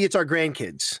maybe it's our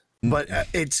grandkids, but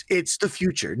it's the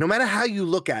future. No matter how you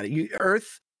look at it,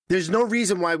 Earth, there's no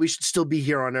reason why we should still be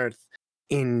here on Earth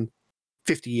in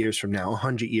 50 years from now,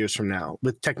 100 years from now,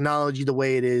 with technology the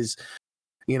way it is,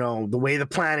 the way the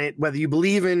planet, whether you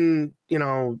believe in,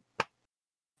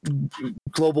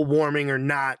 global warming or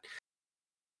not,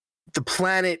 the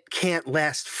planet can't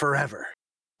last forever.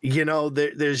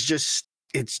 There's just,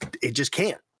 it just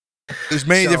can't. There's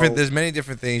many different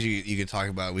things you can talk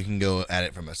about. We can go at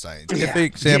it from a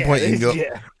scientific standpoint.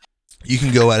 You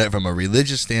can go at it from a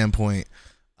religious standpoint.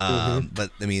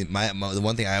 But I mean, the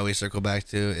one thing I always circle back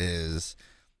to is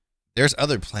there's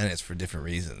other planets for different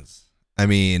reasons. I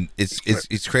mean,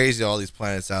 it's crazy, all these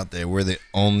planets out there. We're the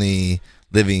only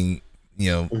living,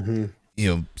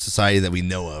 society that we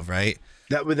know of, right?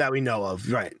 That we know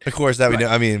of, right? Of course, we know.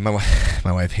 I mean, my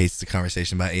wife hates the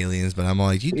conversation about aliens, but I'm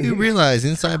like, you do realize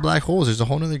inside black holes, there's a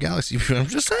whole other galaxy. I'm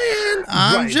just saying.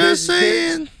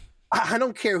 I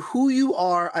don't care who you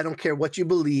are. I don't care what you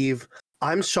believe.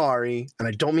 I'm sorry, and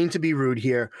I don't mean to be rude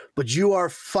here, but you are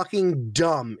fucking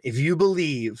dumb if you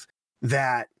believe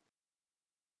that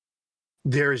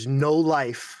there is no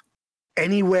life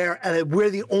anywhere, and we're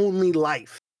the only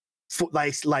life.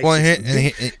 Life. Well,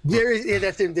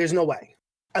 there's no way.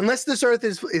 Unless this Earth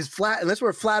is flat, unless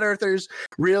we're flat earthers,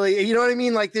 really, you know what I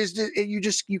mean? Like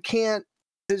you can't.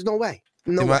 There's no way.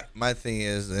 No See, way. my thing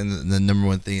is, and the number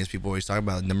one thing is people always talk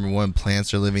about, number one,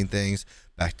 plants are living things,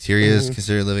 bacteria is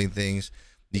considered living things.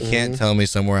 You can't tell me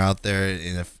somewhere out there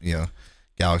in a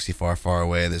galaxy far, far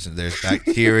away there's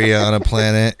bacteria on a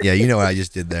planet. Yeah, you know what I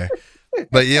just did there.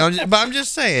 But I'm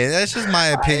just saying that's just my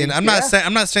opinion. I'm not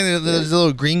saying that there's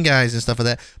little green guys and stuff like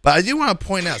that. But I do want to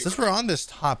point out, since we're on this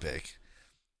topic,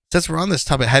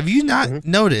 have you not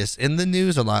noticed in the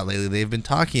news a lot lately? They've been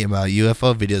talking about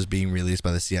UFO videos being released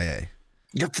by the CIA.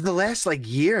 Yeah, for the last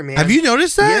year, man. Have you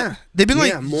noticed that? Yeah, they've been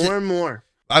more and more.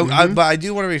 But I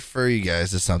do want to refer you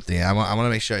guys to something. I want to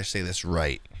make sure I say this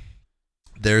right.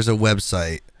 There's a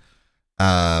website.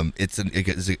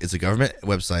 It's a government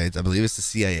website. I believe it's the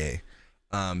CIA.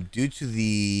 Due to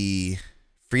the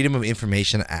Freedom of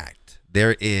Information Act,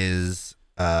 there is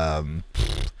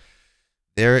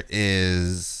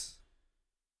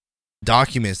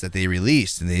documents that they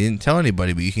released and they didn't tell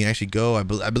anybody, but you can actually go. I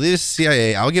believe it's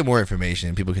CIA. I'll get more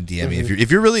information. People can DM me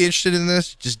if you're really interested in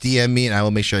this. Just DM me and I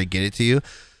will make sure I get it to you.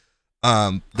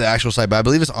 The actual site, but I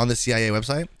believe it's on the CIA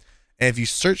website. And if you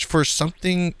search for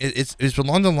something, it's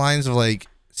along the lines of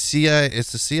CIA.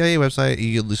 It's the CIA website.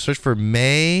 You search for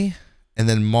May and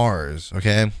then Mars.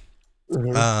 Okay.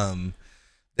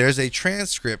 There's a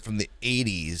transcript from the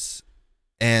 80s.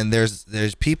 And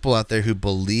there's people out there who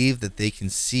believe that they can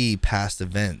see past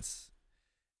events.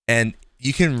 And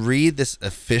you can read this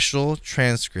official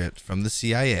transcript from the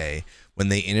CIA when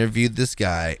they interviewed this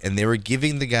guy, and they were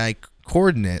giving the guy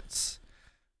coordinates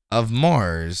of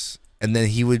Mars, and then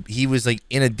he was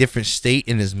in a different state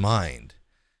in his mind.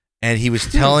 And he was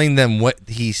telling them what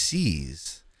he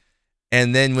sees.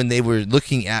 And then when they were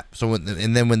looking at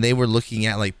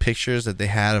pictures that they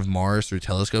had of Mars through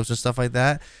telescopes and stuff like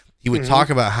that, he would talk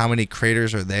about how many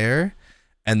craters are there,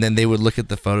 and then they would look at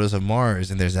the photos of Mars,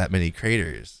 and there's that many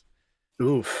craters.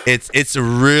 Oof. It's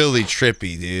really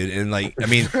trippy, dude. And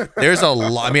there's a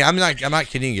lot. I mean, I'm not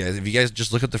kidding you guys. If you guys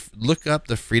just look up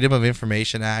the Freedom of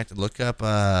Information Act, look up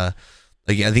I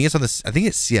think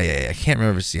it's CIA. I can't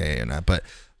remember if it's CIA or not, but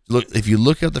if you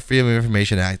look up the Freedom of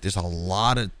Information Act, there's a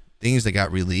lot of things that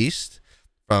got released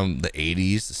from the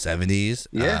 80s, the 70s.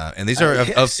 And these are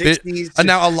 60s.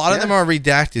 Now, a lot of them are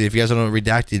redacted. If you guys don't know what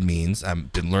redacted means,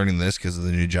 I've been learning this because of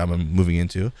the new job I'm moving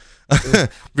into.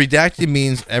 Redacted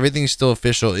means everything's still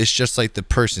official. It's just like the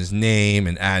person's name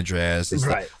and address. And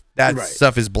stuff. That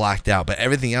stuff is blacked out. But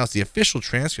everything else, the official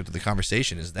transcript of the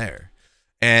conversation is there.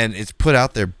 And it's put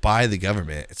out there by the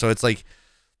government. So it's like,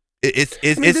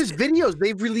 there's videos.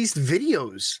 They've released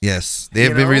videos. Yes, they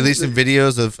have been releasing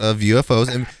videos of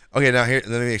UFOs. And okay, now here,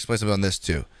 let me explain something on this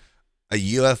too.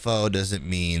 A UFO doesn't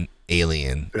mean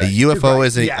alien. A UFO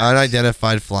is an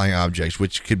unidentified flying object,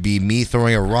 which could be me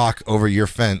throwing a rock over your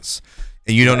fence,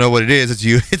 and you don't know what it is. It's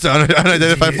an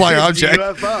unidentified flying object.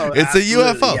 It's a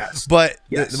UFO. Yes. But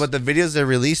the videos they're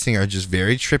releasing are just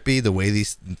very trippy. The way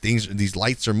these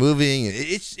lights are moving,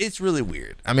 it's really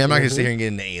weird. I mean, I'm not gonna sit here and get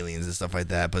into aliens and stuff like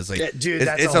that, but it's like,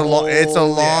 it's a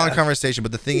long conversation.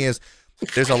 But the thing is,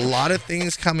 there's a lot of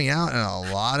things coming out, and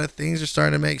a lot of things are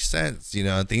starting to make sense.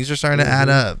 Things are starting to add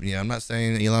up. I'm not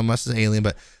saying Elon Musk is an alien,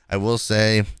 but I will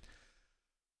say,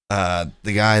 the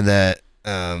guy that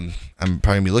I'm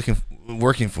probably gonna be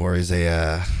working for is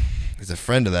a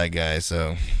friend of that guy,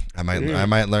 so I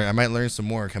might learn some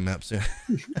more coming up soon.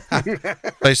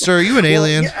 Like, sir, are you an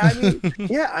alien?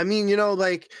 I mean,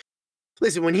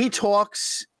 listen, when he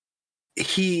talks,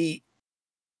 he's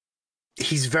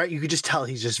very, you could just tell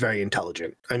he's just very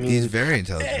intelligent. I mean, he's very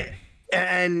intelligent.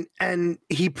 And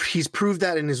he's proved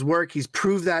that in his work. He's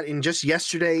proved that in just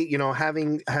yesterday,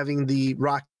 having the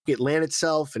rocket land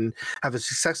itself and have a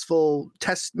successful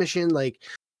test mission. Like,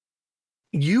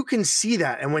 you can see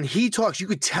that, and when he talks, you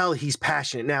could tell he's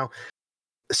passionate. Now,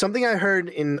 something I heard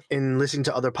in listening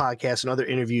to other podcasts and other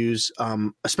interviews,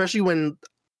 especially when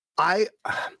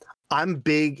I'm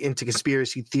big into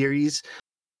conspiracy theories,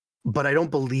 but I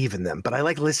don't believe in them, but I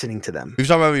like listening to them. We've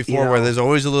talked about it before, where there's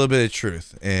always a little bit of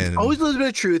truth, and always a little bit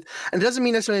of truth, and it doesn't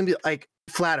mean necessarily like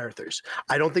flat earthers.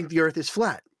 I don't think the Earth is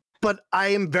flat, but I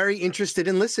am very interested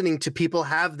in listening to people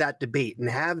have that debate and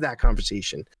have that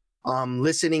conversation.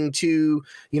 Listening to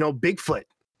Bigfoot,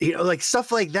 like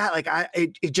stuff like that, like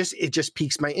it just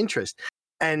piques my interest.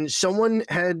 And someone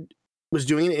was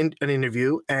doing an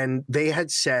interview, and they had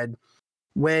said,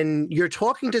 when you're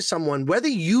talking to someone, whether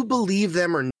you believe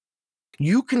them or not,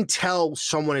 you can tell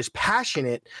someone is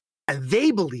passionate and they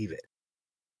believe it.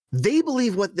 They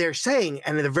believe what they're saying,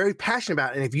 and they're very passionate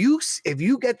about it. And if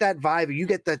you get that vibe, or you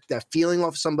get that feeling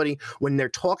off somebody when they're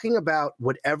talking about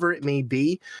whatever it may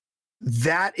be,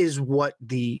 that is what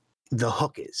the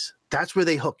hook is. That's where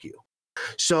they hook you.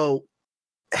 So,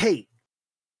 hey,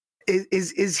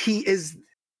 is he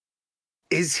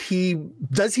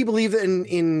does he believe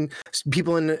in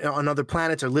people on other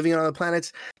planets or living on other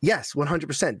planets? Yes,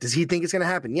 100%. Does he think it's going to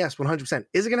happen? Yes, 100%.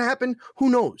 Is it going to happen? Who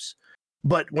knows?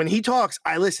 But when he talks,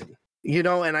 I listen,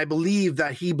 and I believe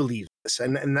that he believes this,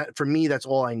 and that for me, that's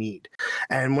all I need.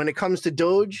 And when it comes to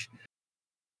Doge,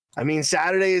 I mean,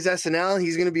 Saturday is SNL.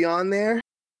 He's going to be on there.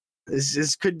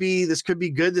 This could be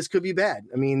good. This could be bad.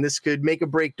 I mean, this could make or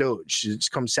break Doge. It's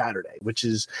come Saturday, which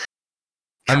is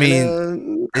kind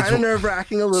of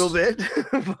nerve-wracking a little bit.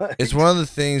 But it's one of the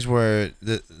things where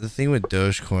the thing with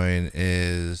Dogecoin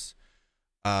is,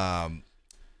 so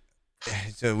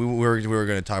we were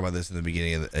going to talk about this in the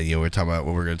beginning of the, we're talking about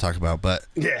what we're going to talk about, but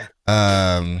yeah,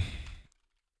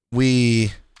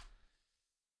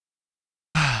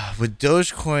 with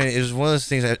Dogecoin, it was one of those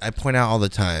things I point out all the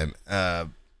time. A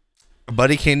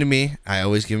buddy came to me. I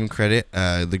always give him credit.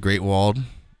 The Great Wald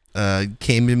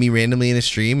came to me randomly in a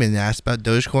stream and asked about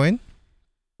Dogecoin.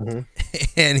 Mm-hmm.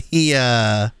 And he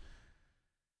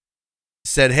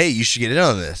said, "Hey, you should get in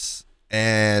on this."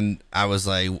 And I was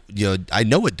like, I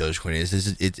know what Dogecoin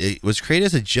is. It was created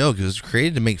as a joke. It was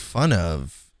created to make fun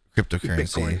of cryptocurrency.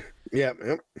 Bitcoin. Yeah.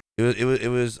 Yep. It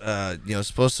was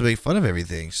supposed to make fun of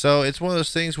everything. So it's one of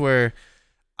those things where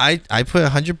I put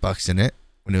 $100 in it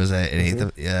when it was at an eighth,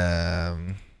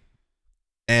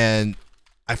 and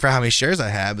I forgot how many shares I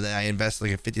had, but then I invested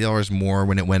like $50 more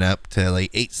when it went up to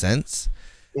like 8 cents,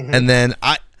 and then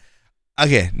now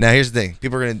here's the thing: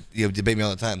 people are gonna debate me all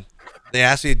the time. They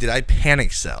asked me, did I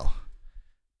panic sell?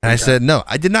 And I said, no,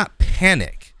 I did not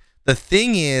panic. The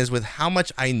thing is, with how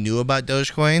much I knew about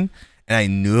Dogecoin, and I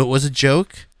knew it was a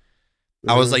joke,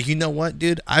 I was like, you know what,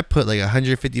 dude? I put like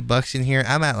 $150 in here.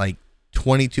 I'm at like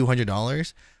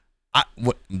 $2,200.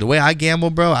 The way I gamble,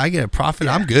 bro, I get a profit.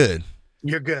 Yeah. I'm good.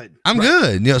 You're good. I'm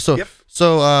good.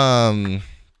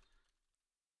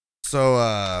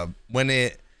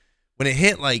 When it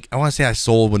hit, like, I want to say I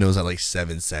sold when it was at like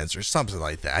 7 cents or something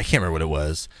like that. I can't remember what it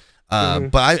was.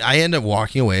 But I ended up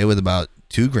walking away with about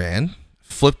 $2,000,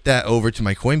 flipped that over to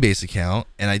my Coinbase account,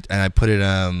 and I put it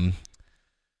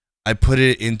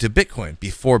into Bitcoin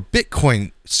before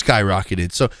Bitcoin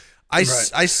skyrocketed. So I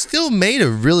still made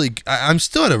I'm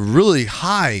still at a really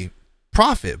high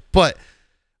profit, but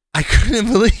I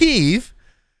couldn't believe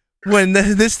when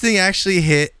this thing actually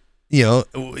hit,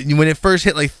 when it first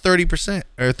hit like 30%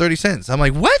 or 30 cents. I'm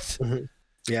like, what?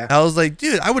 Yeah. I was like,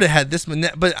 dude, I would have had this one,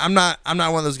 but I'm not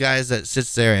one of those guys that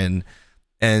sits there and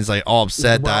is like all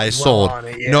upset that I sold.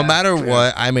 No matter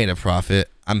what, I made a profit.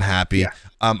 I'm happy. Yeah.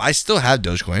 I still have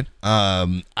Dogecoin.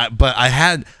 But I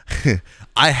had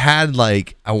I had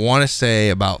like, I want to say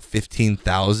about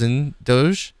 15,000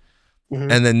 Doge,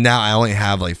 and then now I only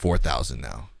have like 4,000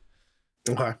 now.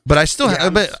 Okay. But I still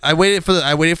have, but I waited for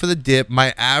the dip.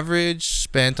 My average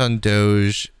spent on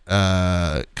Doge, cuz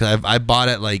I bought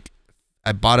it like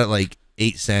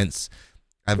 8 cents.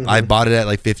 I bought it at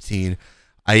like 15.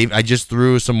 I just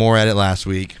threw some more at it last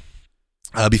week,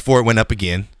 before it went up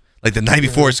again. Like the night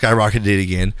before it skyrocketed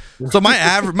again. So my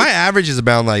average is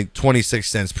about like 26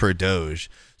 cents per Doge.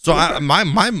 So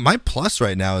my plus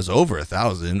right now is over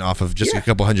 1,000 off of just a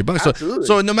couple $100.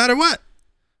 So no matter what.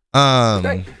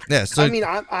 Yeah. So I mean,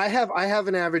 I have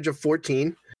an average of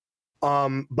 14.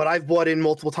 But I've bought in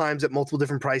multiple times at multiple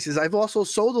different prices. I've also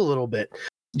sold a little bit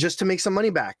just to make some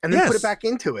money back and then put it back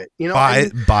into it.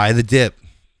 Buy the dip.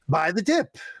 Buy the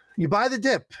dip. You buy the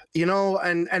dip,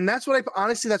 and that's what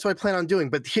that's what I plan on doing.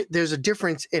 But there's a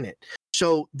difference in it.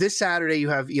 So this Saturday you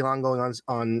have Elon going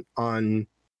on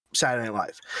Saturday Night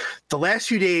Live. The last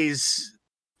few days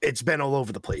it's been all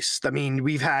over the place. I mean,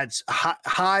 we've had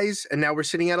highs and now we're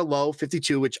sitting at a low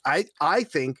 52, which I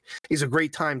think is a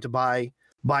great time to buy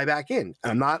back in.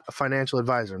 I'm not a financial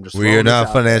advisor. I'm just we're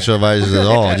not financial advisors at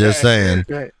all. Just saying.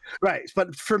 Right.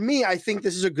 But for me, I think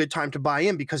this is a good time to buy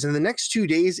in because in the next 2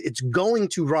 days, it's going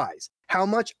to rise. How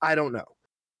much? I don't know,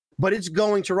 but it's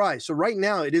going to rise. So right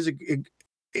now it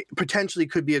potentially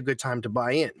could be a good time to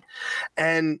buy in.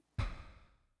 And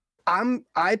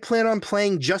I plan on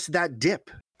playing just that dip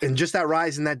and just that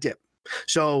rise in that dip.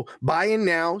 So buy in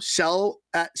now, sell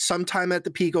at sometime at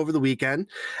the peak over the weekend,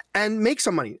 and make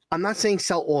some money. I'm not saying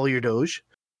sell all your Doge.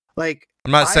 Like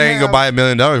I'm not saying go buy $1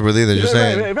 million worth either. Just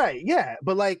saying, right, yeah.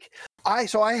 But like I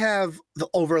have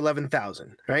over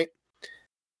 11,000, right?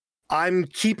 I'm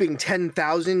keeping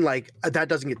 10,000. Like that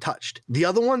doesn't get touched. The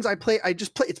other ones I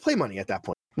just play. It's play money at that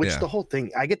point. Which is the whole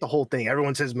thing. I get the whole thing.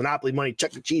 Everyone says Monopoly money,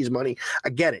 Chuck E. Cheese money. I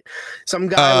get it. Some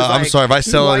guy was like, I'm sorry, if I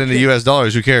sell it into US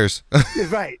dollars, who cares?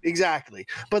 Right, exactly.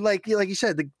 But like you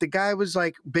said, the guy was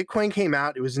like, Bitcoin came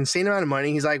out. It was an insane amount of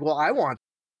money. He's like, well, I want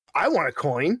a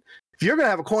coin. If you're gonna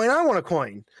have a coin, I want a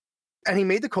coin. and he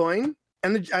made the coin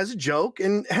as a joke.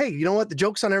 And hey, you know what? The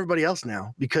joke's on everybody else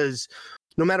now, because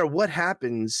no matter what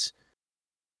happens,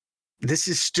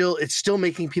 it's still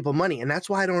making people money. And that's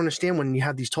why I don't understand when you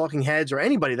have these talking heads or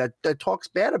anybody that talks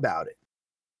bad about it.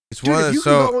 It's Dude, one if of you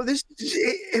so can go,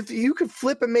 if you could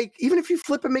flip and make, even if you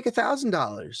flip and make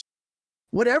 $1,000,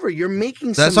 whatever, you're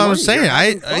making. That's some what I'm money.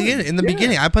 saying. Again, in the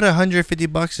beginning, I put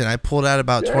 $150 in. I pulled out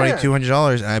about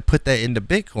 $2,200, and I put that into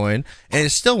Bitcoin, and it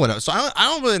still went up. So I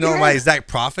don't really know what my exact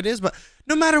profit is, but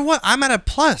no matter what, I'm at a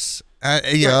plus.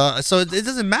 You know, so it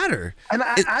doesn't matter. And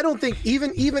I don't think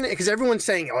even because everyone's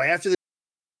saying, oh, after the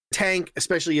tank,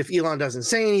 especially if Elon doesn't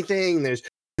say anything,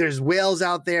 there's whales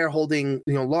out there holding,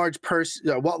 you know, large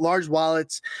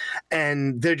wallets,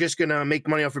 and they're just gonna make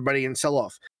money off everybody and sell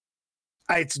off.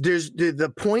 There's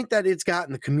the point that it's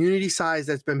gotten, the community size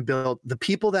that's been built, the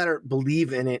people that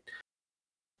believe in it.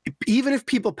 Even if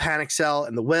people panic sell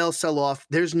and the whales sell off,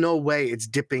 there's no way it's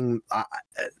dipping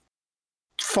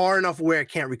far enough where it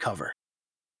can't recover.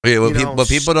 Okay, what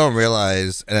people don't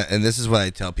realize, and this is what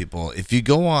I tell people: if you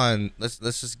go on, let's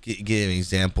just give an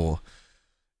example.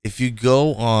 If you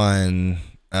go on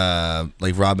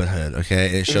like Robinhood, okay,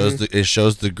 and it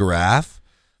shows the graph.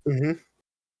 Mm-hmm.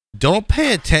 Don't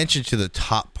pay attention to the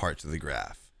top parts of the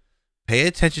graph. Pay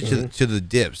attention to the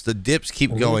dips. The dips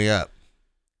keep going up.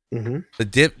 Mm-hmm. The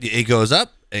dip, it goes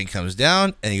up and it comes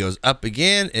down and it goes up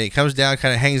again and it comes down,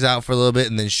 kind of hangs out for a little bit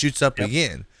and then shoots up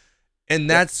again. And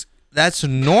that's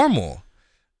normal.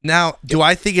 Now, do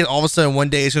I think it all of a sudden one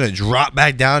day it's going to drop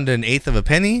back down to 1/8 of a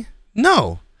penny?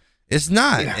 No. It's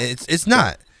not. Yeah. It's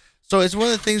not. So it's one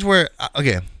of the things where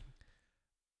okay,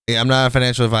 I'm not a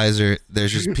financial advisor.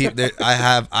 There's just people.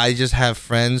 I just have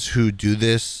friends who do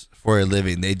this for a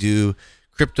living. They do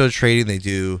crypto trading. They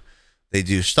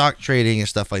do stock trading and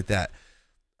stuff like that.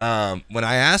 When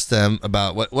I asked them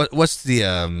about what's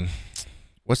the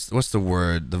what's the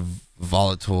word, the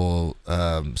volatile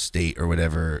state or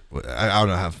whatever, I don't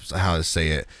know how to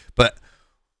say it, but.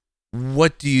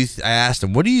 What do you? I asked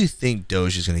them, what do you think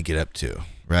Doge is going to get up to,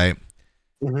 right?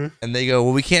 Mm-hmm. And they go,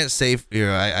 well, we can't say. You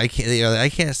know, I can't. You know, I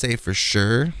can't say for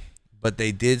sure, but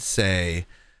they did say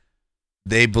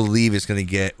they believe it's going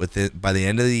to get by the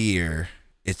end of the year.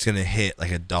 It's going to hit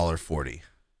like $1.40.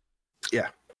 Yeah,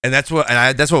 and that's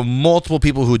what multiple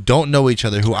people who don't know each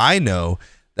other, who I know,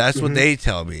 that's what they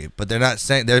tell me. But they're not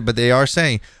saying there. But they are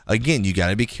saying again, you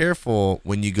got to be careful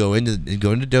when you go into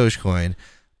Dogecoin.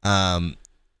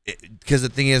 Because the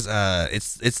thing is,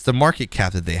 it's the market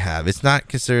cap that they have. It's not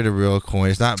considered a real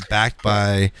coin. It's not backed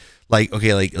by like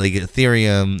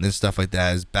Ethereum and stuff like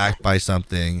that. It's backed by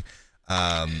something.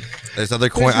 There's other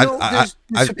coins.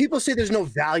 So people say there's no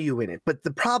value in it, but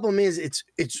the problem is it's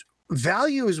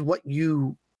value is what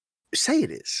you say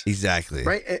it is. Exactly.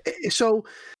 Right. So.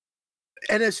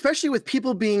 And especially with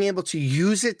people being able to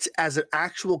use it as an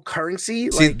actual currency,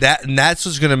 see that's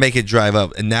what's going to make it drive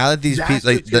up. And now that these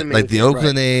people, like the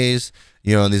Oakland A's,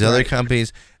 you know, and these other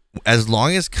companies, as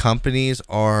long as companies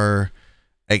are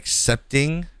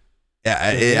accepting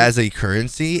it as a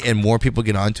currency and more people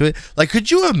get onto it, like, could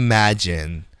you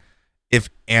imagine if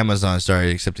Amazon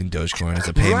started accepting Dogecoin as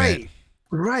a payment?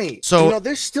 Right. So you know,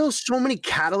 there's still so many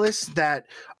catalysts that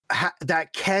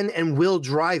can and will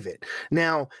drive it.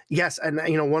 Now, yes, and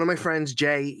you know, one of my friends,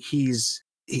 Jay, he was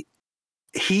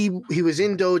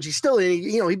in Doge. He's still in.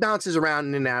 You know, he bounces around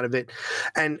in and out of it,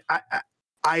 and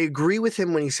I agree with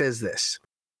him when he says this.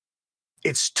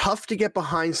 It's tough to get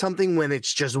behind something when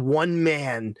it's just one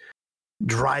man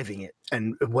driving it,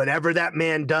 and whatever that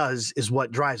man does is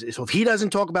what drives it. So if he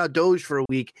doesn't talk about Doge for a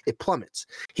week, it plummets.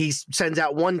 He sends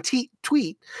out one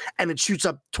tweet, and it shoots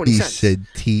up 20 cents. He said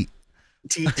teat.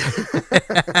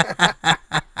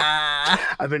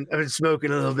 I've been smoking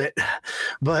a little bit,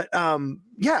 but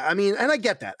yeah, I mean, and I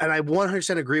get that, and I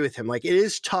 100% agree with him. Like, it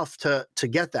is tough to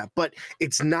get that, but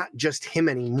it's not just him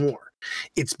anymore.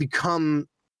 It's become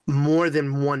more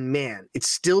than one man. It's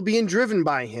still being driven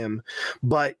by him,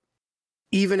 but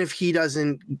even if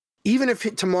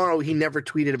tomorrow he never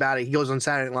tweeted about it, he goes on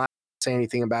Saturday Night Live, say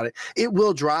anything about it, it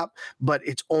will drop, but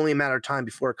it's only a matter of time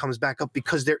before it comes back up,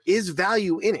 because there is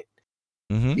value in it.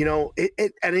 Mm-hmm. You know,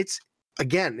 and it's,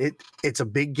 again, it's a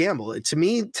big gamble. To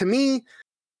me,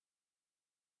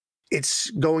 it's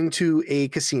going to a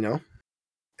casino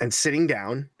and sitting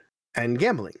down and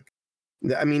gambling.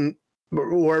 I mean,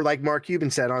 or like Mark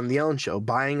Cuban said on the Ellen Show,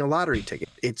 buying a lottery ticket.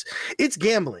 It's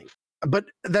gambling. But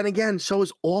then again, so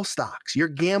is all stocks. You're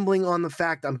gambling on the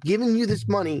fact I'm giving you this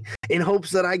money in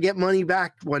hopes that I get money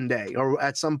back one day or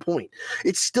at some point.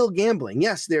 It's still gambling.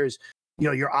 Yes, there's, you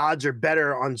know, your odds are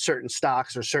better on certain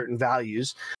stocks or certain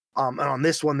values. And on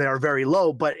this one, they are very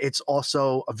low, but it's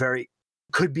also a very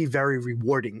could be very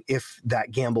rewarding if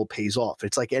that gamble pays off.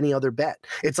 It's like any other bet.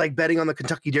 It's like betting on the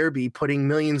Kentucky Derby, putting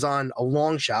millions on a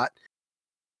long shot,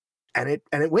 and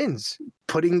it wins.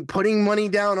 Putting money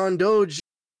down on Doge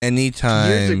anytime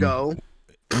years ago.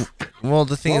 Well,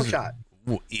 the thing long is, shot.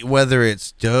 whether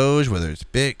it's Doge, whether it's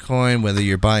Bitcoin, whether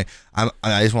you're buying, I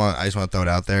just want to throw it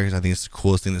out there because I think it's the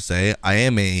coolest thing to say.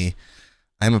 I'm a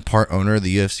part owner of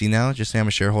the UFC now. Just saying, I'm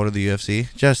a shareholder of the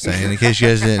UFC. Just saying, in case you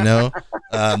guys didn't know,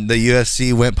 the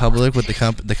UFC went public with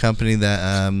the company that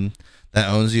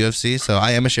owns UFC. So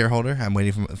I am a shareholder. I'm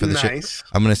waiting for the nice.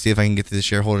 I'm gonna see if I can get to the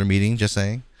shareholder meeting. Just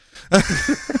saying.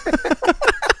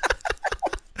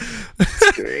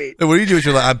 That's great. What do you do with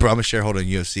your life? I'm a shareholder in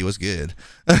UFC. What's good?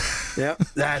 Yeah,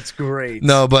 that's great.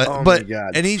 No, but my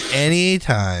God.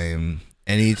 anytime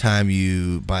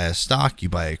you buy a stock, you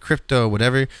buy a crypto,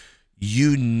 whatever,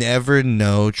 you never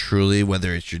know truly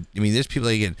whether it's your. I mean, there's people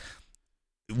again.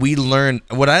 We learn.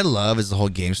 What I love is the whole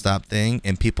GameStop thing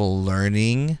and people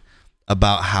learning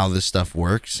about how this stuff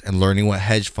works and learning what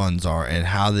hedge funds are and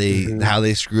how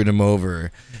they screwed them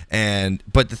over.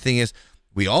 But the thing is,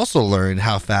 we also learned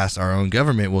how fast our own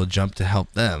government will jump to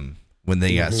help them when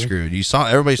they got screwed.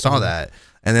 Everybody saw that,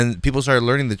 and then people started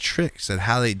learning the tricks and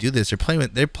how they do this.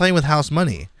 They're playing with house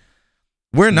money.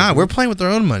 We're not. We're playing with our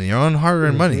own money, our own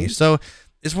hard-earned money. So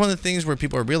it's one of the things where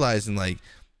people are realizing, like,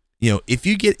 you know, if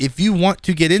you want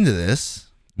to get into this,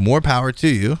 more power to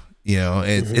you. You know,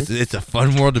 it's a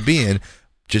fun world to be in.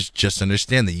 Just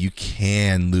understand that you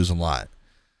can lose a lot.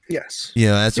 Yes. You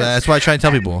know, that's why I try to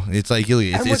tell people. It's like,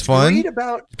 it's fun.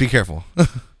 Just be careful.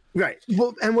 Right.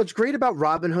 Well, and what's great about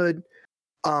Robinhood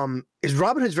is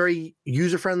Robinhood's very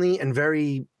user friendly and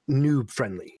very noob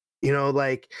friendly. You know,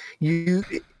 like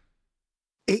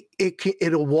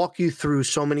it'll walk you through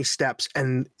so many steps,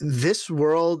 and this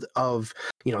world of,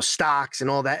 you know, stocks and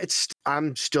all that,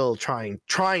 I'm still trying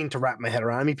to wrap my head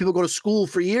around. I mean, people go to school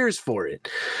for years for it,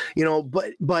 you know,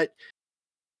 but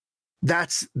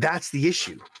that's the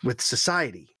issue with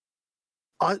society.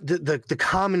 The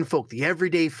common folk, the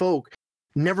everyday folk,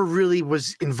 never really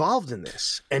was involved in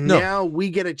this, and now we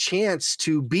get a chance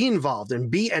to be involved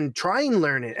and try and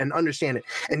learn it and understand it.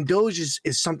 And Doge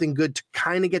is something good to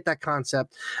kind of get that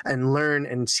concept and learn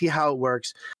and see how it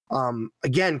works.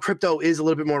 Again, crypto is a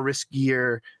little bit more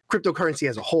riskier. Cryptocurrency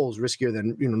as a whole is riskier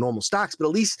than, you know, normal stocks, but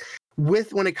at least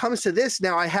when it comes to this,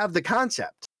 now I have the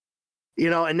concept. You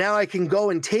know, and now I can go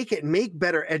and take it and make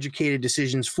better educated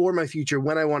decisions for my future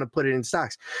when I want to put it in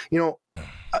stocks. You know,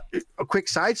 a quick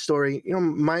side story, you know,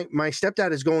 my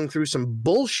stepdad is going through some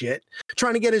bullshit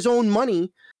trying to get his own money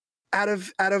out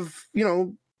of, you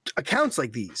know, accounts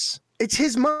like these. It's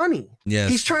his money. Yes.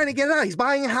 He's trying to get it out. He's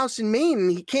buying a house in Maine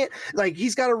and he can't, like,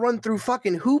 he's got to run through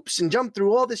fucking hoops and jump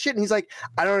through all this shit. And he's like,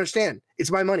 I don't understand. It's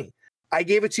my money. I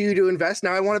gave it to you to invest.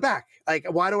 Now I want it back. Like,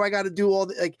 why do I got to do all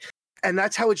the, like, and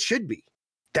that's how it should be.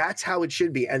 That's how it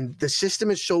should be. And the system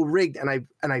is so rigged. And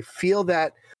I feel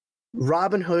that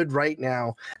Robinhood right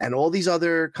now and all these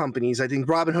other companies, I think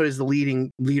Robinhood is the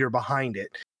leader behind it.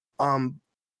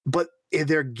 But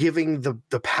they're giving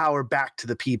the power back to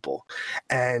the people,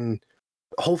 and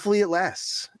hopefully it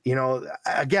lasts. You know,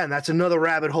 again, that's another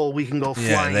rabbit hole we can go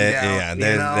flying down.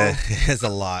 Yeah, there's a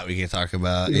lot we can talk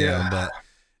about. You know, but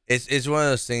it's one of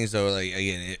those things though. Like,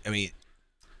 again, I mean,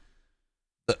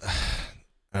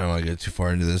 I don't want to get too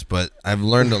far into this, but I've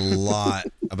learned a lot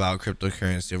about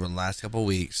cryptocurrency over the last couple of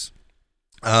weeks.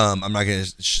 I'm not going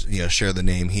to share the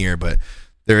name here, but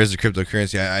there is a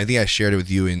cryptocurrency. I think I shared it with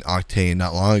you in Octane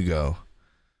not long ago.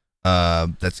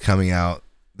 That's coming out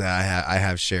that I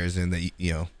have shares in that,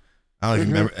 you know, I don't even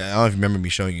remember. I don't remember me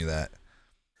showing you that.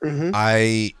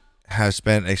 I have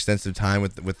spent extensive time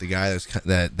with the guy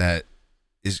that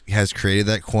has created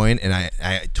that coin, and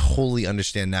I totally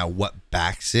understand now what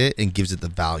backs it and gives it the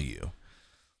value.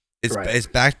 It's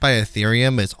backed by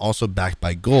Ethereum, but it's also backed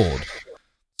by gold.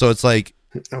 So it's like,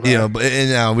 you know, but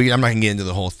and now I'm not gonna get into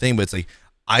the whole thing, but it's like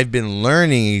I've been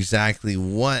learning exactly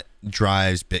what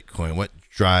drives Bitcoin, what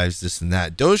drives this and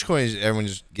that. Dogecoin, everyone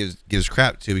just gives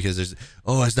crap to because it's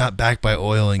not backed by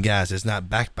oil and gas, it's not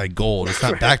backed by gold, it's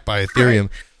not backed by Ethereum.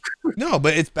 No,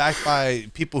 but it's backed by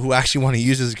people who actually want to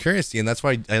use it as a currency, and that's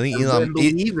why I think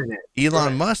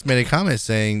Elon Musk made a comment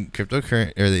saying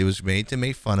cryptocurrency, or it was made to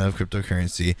make fun of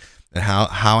cryptocurrency, and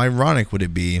how ironic would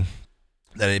it be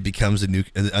that it becomes a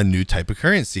new type of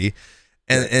currency,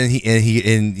 and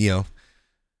you know,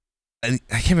 and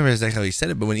I can't remember exactly how he said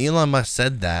it, but when Elon Musk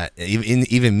said that,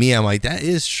 even me, I'm like, that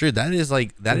is true. That is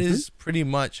like is pretty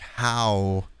much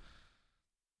how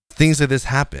things like this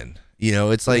happen. You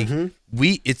know, it's like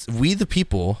we the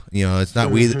people. You know, it's not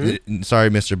we.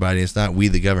 Sorry, Mr. Biden. It's not we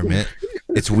the government.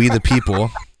 It's we the people.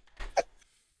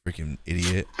 freaking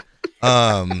idiot.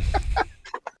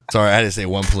 Sorry, I had to say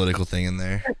one political thing in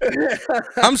there.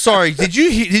 I'm sorry. Did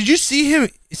you see him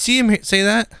say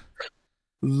that?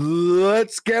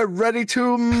 Let's get ready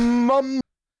to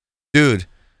Dude,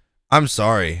 I'm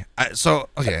sorry.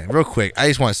 Okay, real quick. I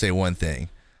just want to say one thing.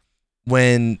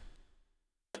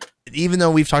 Even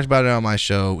though we've talked about it on my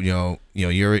show, you're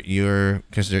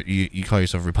considered you call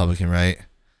yourself Republican, right?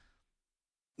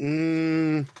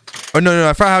 Oh no,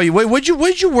 I forgot how you what'd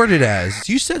you word it as?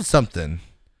 You said something.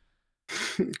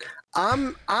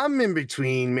 I'm in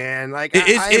between, man. Like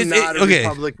I'm not a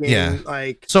Republican. Yeah.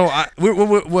 Like so, I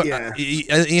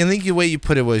think the way you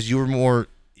put it was you were more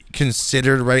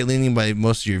considered right leaning by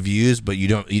most of your views, but you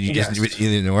just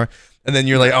ignore. And then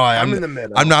you're like, oh, I'm in the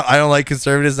middle. I don't like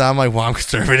conservatives. I'm like, well, I'm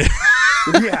conservative.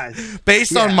 Yeah.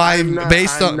 Based on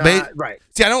right.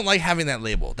 See, I don't like having that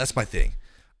label. That's my thing.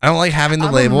 I don't like having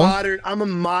the label. I'm a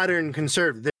modern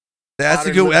conservative. That's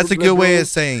a good way of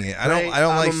saying it.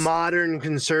 I'm a modern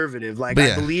conservative. Like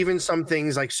I believe in some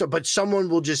things, like so. But someone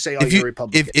will just say, "Oh, you're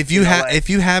Republican." If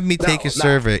you have me take a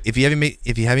survey, if you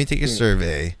have me take a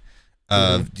survey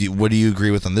of what do you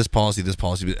agree with on this policy,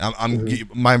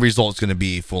 my result's going to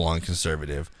be full on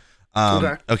conservative.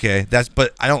 Okay,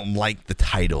 but I don't like the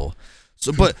title.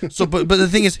 But the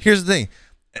thing is, here's the thing.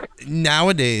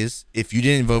 Nowadays, if you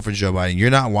didn't vote for Joe Biden, you're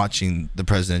not watching the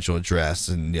presidential address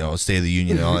and State of the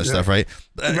Union and all that stuff, right?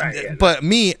 But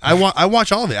me, I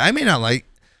watch all of it. I may not like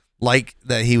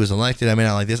that he was elected. I may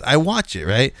not like this. I watch it,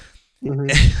 right?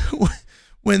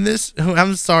 When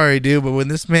I'm sorry, dude, but when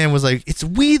this man was like, "It's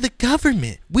we the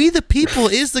government, we the people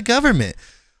is the government."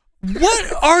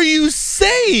 What are you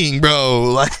saying,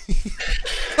 bro? Like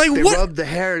they what? Rub the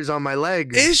hairs on my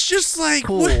legs. It's just like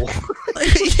cool. What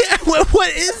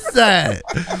is that?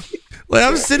 Like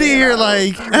I'm sitting here,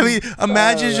 like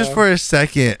imagine just for a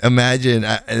second. Imagine,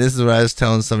 and this is what I was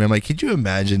telling somebody. I'm like, could you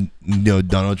imagine,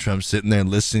 Donald Trump sitting there and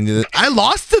listening to this? I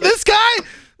lost to this guy.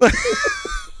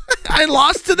 I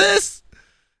lost to this.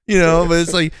 But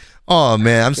it's like. Oh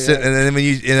man, I'm sitting, and then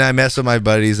I mess with my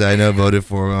buddies that I know voted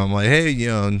for him. I'm like, hey,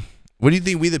 what do you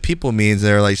think "we the people" means?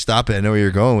 They're like, stop it, I know where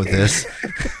you're going with this.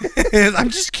 I'm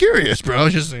just curious, bro.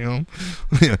 Just we oh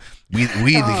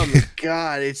my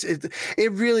God,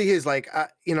 it really is like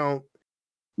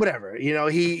whatever.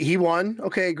 He won.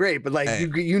 Okay, great, but like hey.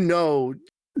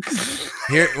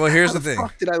 here's the thing.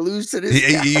 Fuck did I lose to this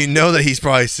guy? You know that he's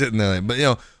probably sitting there, but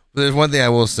there's one thing I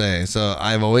will say. So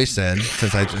I've always said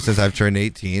since I've turned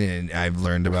 18 and I've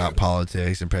learned about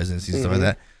politics and presidency and stuff like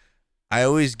that, I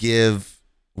always give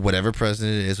whatever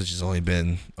president it is, which has only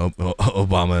been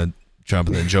Obama, Trump,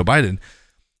 and then Joe Biden,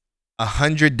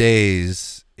 100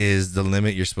 days is the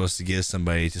limit you're supposed to give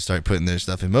somebody to start putting their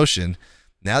stuff in motion.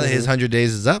 Now that his 100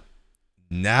 days is up,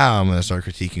 now I'm gonna start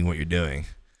critiquing what you're doing.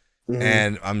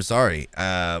 And I'm sorry,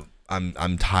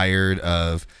 I'm tired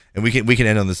of. And we can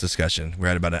end on this discussion. We're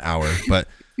at about an hour, but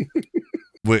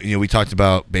we talked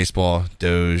about baseball,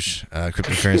 Doge,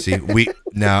 cryptocurrency. We're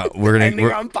gonna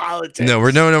ending on politics.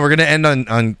 We're gonna end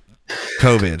on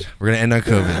COVID. We're gonna end on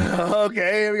COVID.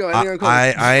 Okay, here we go. Ending on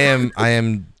COVID. I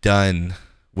am done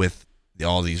with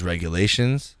all these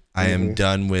regulations. I am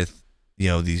done with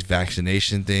these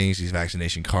vaccination things, these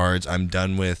vaccination cards. I'm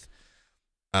done with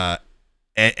when I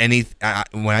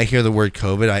hear the word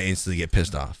COVID, I instantly get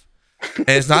pissed off. And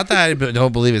it's not that I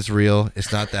don't believe it's real.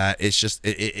 It's not that. It's just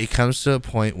it comes to a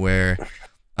point where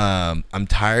I'm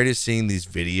tired of seeing these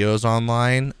videos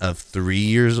online of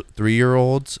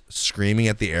 3-year-olds screaming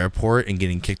at the airport and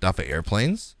getting kicked off of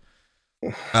airplanes.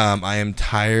 I am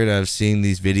tired of seeing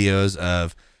these videos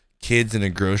of kids in a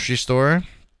grocery store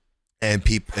and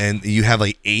you have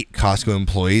like 8 Costco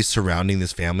employees surrounding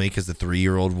this family because the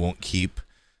 3-year-old won't keep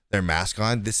their mask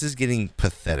on. This is getting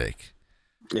pathetic.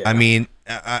 Yeah. I mean,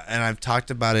 and I've talked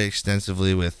about it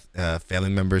extensively with family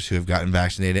members who have gotten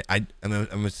vaccinated. I'm going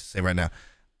to say right now,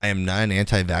 I am not an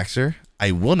anti-vaxxer.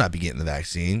 I will not be getting the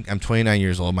vaccine. I'm 29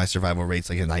 years old. My survival rate's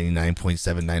like a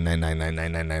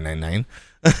 99.799999999.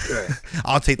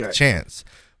 I'll take the chance.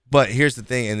 But here's the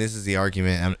thing, and this is the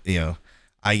argument.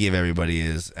 I give everybody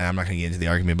is, and I'm not going to get into the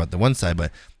argument about the one side,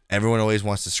 but everyone always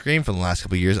wants to scream for the last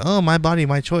couple of years. Oh, my body,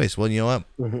 my choice. Well, you know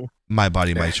what? My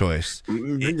body, my choice.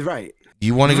 Right.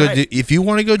 You want to go do? If you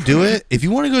want to go do it, if you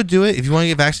want to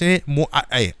get vaccinated,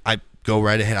 I go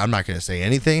right ahead. I'm not going to say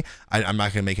anything. I'm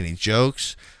not going to make any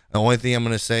jokes. The only thing I'm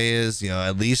going to say is,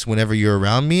 at least whenever you're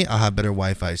around me, I'll have better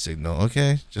Wi-Fi signal.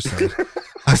 Okay, just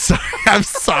I'm sorry. I'm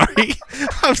sorry.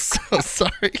 I'm so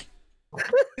sorry.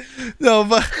 No,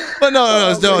 but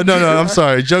no. I'm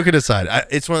sorry. Joking aside,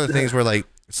 it's one of the things where like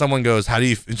someone goes,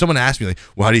 someone asks me like,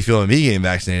 well, how do you feel about me getting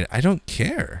vaccinated? I don't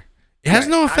care. It has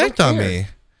no effect on me.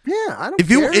 Yeah, I don't If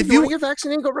you- care. if you you- want to get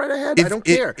vaccinated, go right ahead. I don't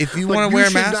care. If you But want to wear a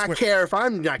should mask, not care if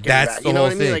I'm not getting That's that. the You know whole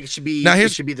what I mean? thing. Like it should be. Now,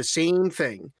 It should be the same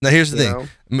thing. now here's the you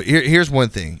thing. know? Here's one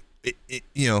thing.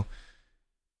 You know,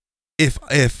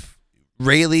 if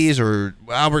Rayleigh's or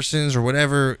Albertsons or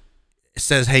whatever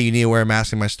says, hey, you need to wear a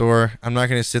mask in my store, I'm not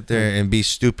going to sit there and be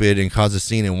stupid and cause a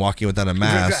scene and walk in without a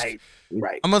mask.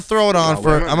 Right. I'm gonna throw it on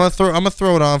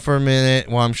throw it on for a minute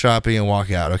while I'm shopping and walk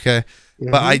out. Okay.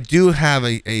 Mm-hmm. But I do have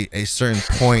a certain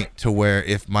point to where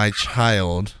if my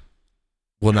child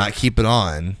will not keep it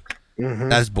on,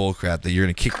 that's bullcrap. That you're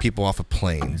gonna kick people off of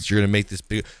planes. You're gonna make this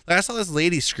big. Like I saw this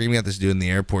lady screaming at this dude in the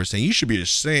airport saying, "You should be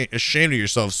ashamed of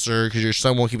yourself, sir, because your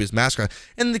son won't keep his mask on."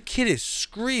 And the kid is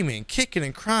screaming, kicking,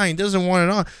 and crying, doesn't want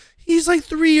it on. He's like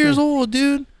 3 years old,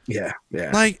 dude. Yeah.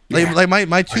 Like my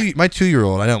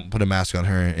 2-year-old, I don't put a mask on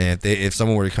her, and if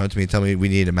someone were to come to me and tell me we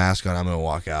need a mask on, I'm gonna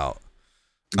walk out.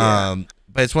 Yeah.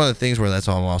 But it's one of the things where that's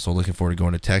all I'm also looking forward to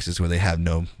going to Texas, where they have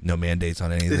no mandates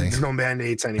on anything. There's no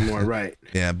mandates anymore, right?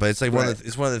 Yeah, but it's like one of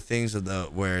the things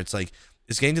where it's like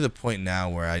it's getting to the point now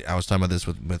where I was talking about this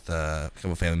with a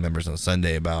couple of family members on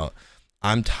Sunday about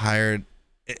I'm tired,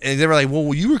 and they were like,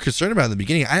 "Well, you were concerned about it in the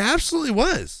beginning." I absolutely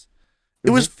was. It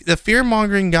was the fear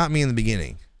mongering got me in the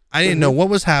beginning. I didn't know what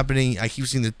was happening. I keep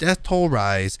seeing the death toll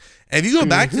rise. And if you go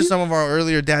back to some of our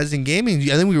earlier Dads in Gaming,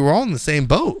 I think we were all in the same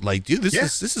boat. Like, dude, this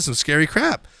is some scary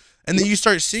crap. And then you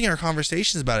start seeing our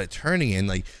conversations about it turning in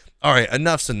like, all right,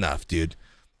 enough's enough, dude.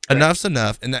 Enough's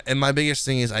enough. And my biggest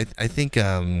thing is I think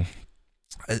I want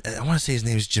to say his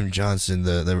name is Jim Johnson,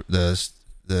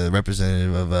 the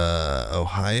representative of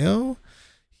Ohio,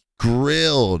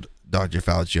 grilled Dr.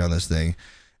 Fauci on this thing.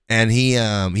 And he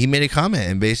made a comment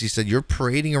and basically said, you're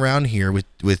parading around here with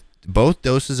both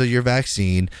doses of your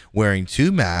vaccine, wearing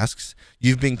 2 masks.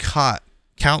 You've been caught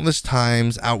countless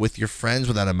times out with your friends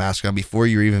without a mask on before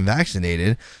you're even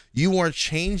vaccinated. You are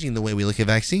changing the way we look at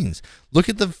vaccines. Look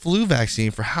at the flu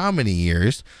vaccine for how many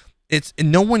years?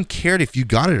 No one cared if you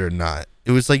got it or not.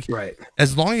 It was like,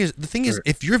 as long as the thing is,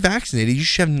 if you're vaccinated, you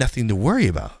should have nothing to worry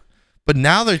about. But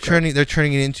now they're turning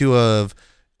it into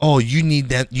oh, you need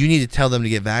to tell them to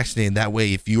get vaccinated. That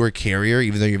way, if you're a carrier,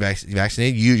 even though you're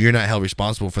vaccinated, you're not held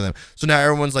responsible for them. So now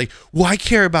everyone's like, well, I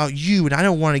care about you, and I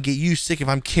don't want to get you sick if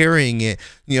I'm carrying it.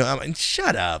 You know, I mean,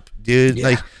 shut up, dude.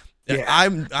 Yeah.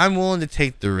 I'm willing to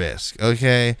take the risk.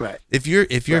 Okay. Right. If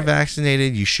you're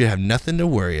vaccinated, you should have nothing to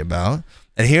worry about.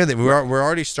 And here that we're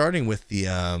already starting with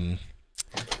the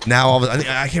now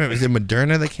I can't remember. Is it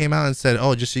Moderna that came out and said,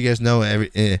 "Oh, just so you guys know,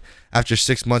 after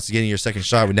 6 months of getting your second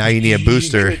shot, now you need a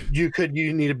booster." You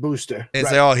need a booster. And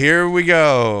say, "Oh, here we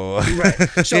go."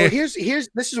 Right. So here's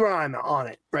this is where I'm on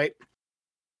it. Right.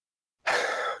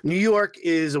 New York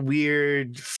is a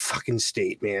weird fucking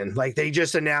state, man. Like they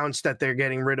just announced that they're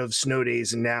getting rid of snow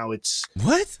days, and now it's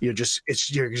what? You're just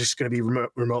going to be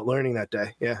remote learning that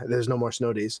day. Yeah, there's no more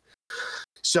snow days.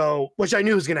 So, which I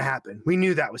knew was going to happen. We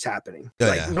knew that was happening.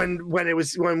 When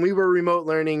we were remote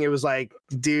learning, it was like,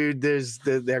 dude,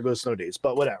 there goes snow days,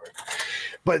 but whatever.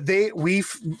 But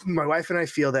my wife and I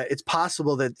feel that it's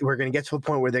possible that we're going to get to a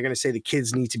point where they're going to say the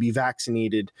kids need to be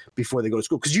vaccinated before they go to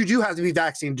school. Because you do have to be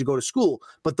vaccinated to go to school,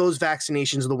 but those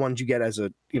vaccinations are the ones you get as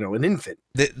an infant.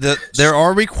 There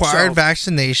are required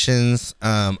vaccinations,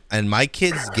 and my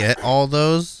kids get all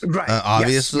those. Right.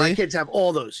 Obviously, yes, my kids have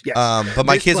all those. Yes. But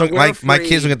my kids don't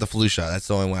get the flu shot. That's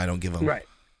the only one I don't give them. Right.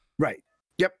 Right.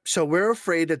 Yep. So we're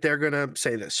afraid that they're going to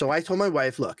say this. So I told my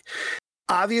wife, look,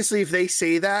 obviously, if they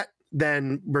say that,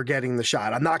 then we're getting the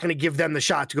shot. I'm not going to give them the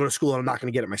shot to go to school, and I'm not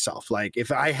going to get it myself. Like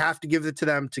if I have to give it to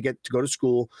them to go to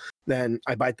school, then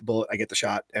I bite the bullet, I get the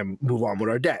shot, and move on with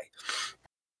our day.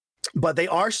 But they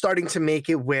are starting to make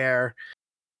it where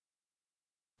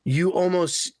you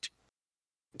almost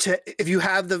if you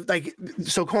have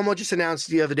so Cuomo just announced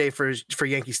the other day for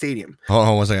Yankee Stadium. Hold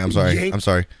on 1 second. I'm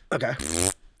sorry. Okay.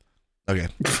 Okay.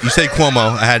 You said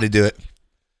Cuomo. I had to do it.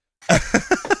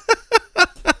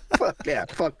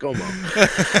 Fuck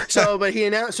Cuomo. So, but he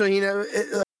announced. So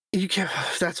you can.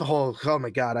 That's a whole. Oh my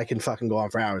god, I can fucking go on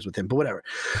for hours with him. But whatever.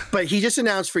 But he just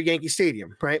announced for Yankee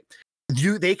Stadium, right?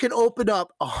 They can open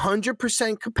up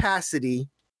 100% capacity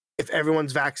if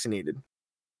everyone's vaccinated,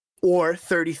 or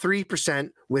 33%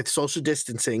 with social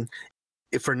distancing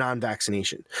for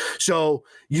non-vaccination. So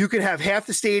you could have half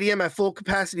the stadium at full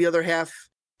capacity, the other half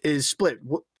is split.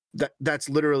 That's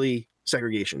literally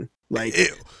segregation. Like.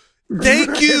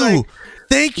 Thank you.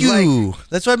 Thank you.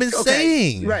 That's what I've been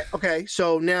saying. Right. Okay.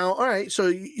 So now, all right.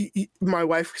 So my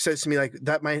wife says to me, like,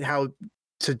 that might how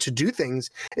to do things.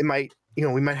 It might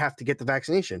we might have to get the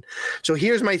vaccination. So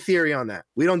here's my theory on that.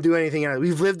 We don't do anything else.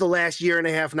 We've lived the last year and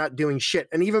a half not doing shit.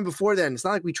 And even before then, it's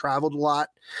not like we traveled a lot.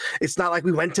 It's not like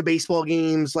we went to baseball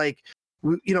games. Like,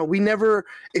 we never,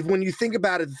 when you think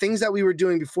about it, the things that we were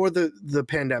doing before the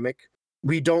pandemic,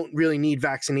 we don't really need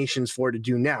vaccinations for to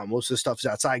do now. Most of the stuff is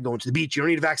outside, going to the beach. You don't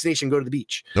need a vaccination, go to the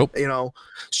beach. Nope.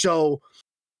 So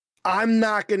I'm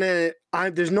not going to,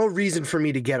 there's no reason for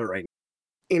me to get it right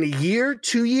now. In a year,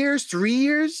 2 years, 3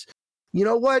 years, you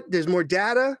know what? There's more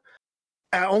data.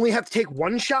 I only have to take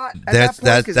one shot. That's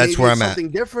where I'm at.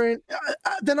 Something different,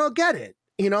 then I'll get it.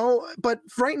 But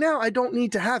right now I don't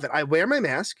need to have it. I wear my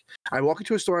mask. I walk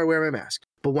into a store. I wear my mask.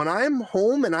 But when I'm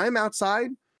home and I'm outside,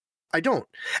 I don't.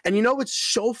 And what's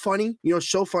so funny?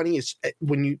 So funny is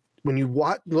when you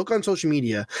look on social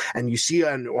media and you see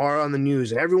or on the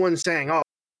news and everyone's saying, "Oh,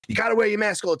 you got to wear your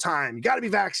mask all the time. You got to be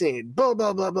vaccinated." Blah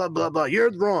blah blah blah blah blah.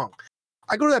 You're wrong.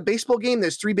 I go to that baseball game.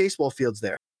 There's 3 baseball fields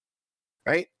there,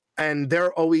 right? And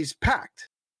they're always packed.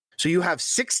 So you have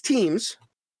 6 teams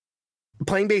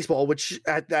playing baseball, which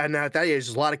at that age, there's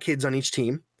a lot of kids on each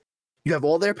team. You have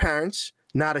all their parents.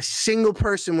 Not a single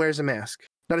person wears a mask.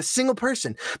 Not a single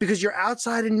person, because you're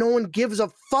outside and no one gives a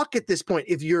fuck at this point.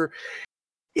 If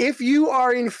you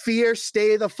are in fear,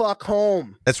 stay the fuck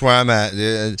home. That's where I'm at.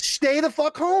 Stay the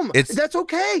fuck home. That's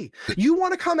okay. You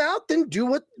want to come out, then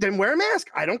then wear a mask.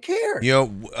 I don't care.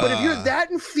 But if you're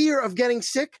that in fear of getting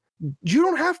sick, you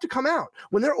don't have to come out.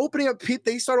 When they're opening up,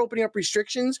 they start opening up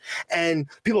restrictions, and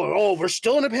people are, "Oh, we're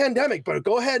still in a pandemic, but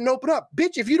go ahead and open up."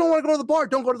 Bitch, if you don't want to go to the bar,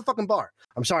 don't go to the fucking bar.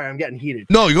 I'm sorry, I'm getting heated.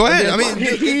 No, go ahead. I mean,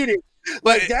 heated.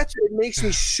 Like, that's what makes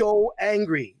me so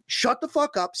angry. Shut the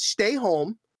fuck up. Stay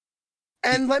home.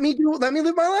 And let me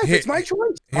live my life. It's my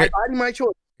choice. My body, my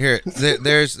choice.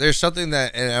 There's something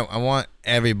that, and I want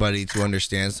everybody to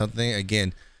understand something.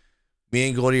 Again, me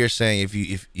and Goldie are saying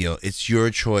if it's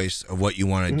your choice of what you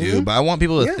want to do, but I want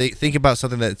people to think about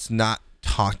something that's not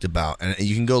talked about, and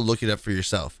you can go look it up for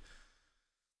yourself.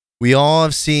 We all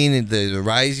have seen the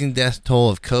rising death toll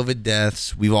of COVID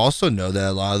deaths. We also know that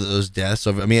a lot of those deaths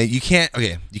you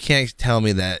can't tell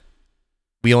me that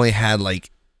we only had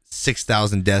like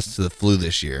 6,000 deaths to the flu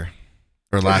this year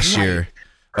or last year.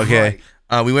 Okay.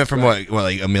 Right. We went from like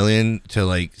 1 million to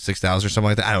like 6,000 or something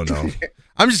like that. I don't know.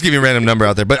 I'm just giving a random number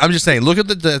out there, but I'm just saying, look at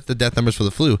the death numbers for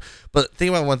the flu. But think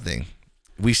about one thing.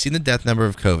 We've seen the death number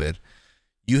of COVID.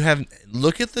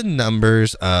 Look at the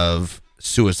numbers of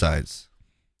suicides.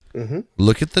 Mm-hmm.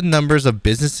 Look at the numbers of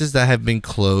businesses that have been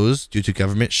closed due to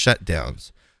government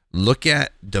shutdowns. Look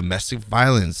at domestic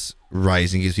violence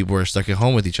rising because people are stuck at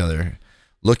home with each other.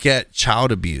 Look at child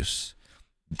abuse.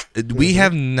 We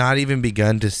have not even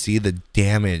begun to see the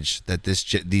damage that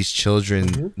these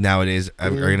children nowadays are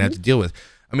going to have to deal with.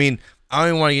 I mean, I don't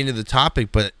even want to get into the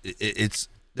topic, but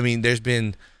there's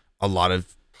been a lot of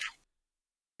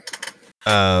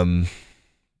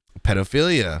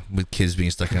pedophilia with kids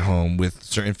being stuck at home with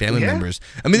certain family members.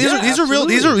 I mean, these are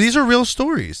real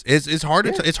stories. It's hard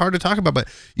to talk about, but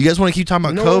you guys want to keep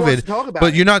talking about COVID,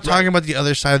 but you're not talking about the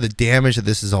other side of the damage that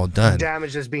this is all done.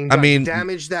 Damage that's being done. I mean,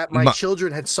 damage that my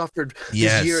children had suffered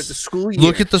this year at the school year.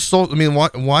 Look at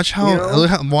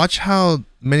watch how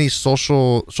many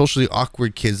socially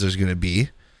awkward kids there's going to be.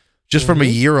 Just from a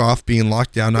year off being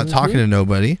locked down, not talking to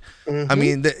nobody. I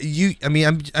mean,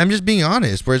 I'm just being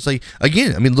honest. Where it's like,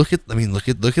 again, look at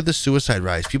the suicide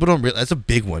rise. People don't realize that's a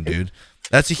big one, dude.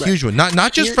 That's a huge one.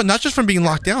 Not just from being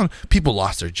locked down. People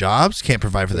lost their jobs, can't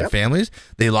provide for their families.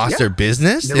 They lost their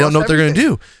business. They don't know what they're going to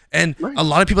do. And a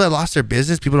lot of people that lost their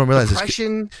business, people don't realize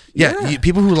Depression. this.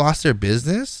 People who lost their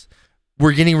business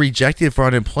were getting rejected for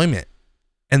unemployment,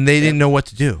 and they didn't know what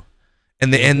to do.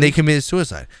 And they committed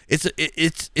suicide.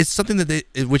 It's something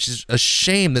which is a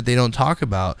shame that they don't talk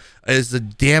about, is the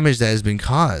damage that has been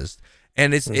caused.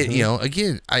 And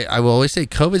again, I will always say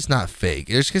COVID's not fake.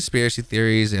 There's conspiracy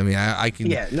theories. I mean, I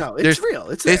can. Yeah, no, it's real.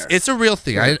 It's a real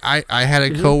thing. Right. I had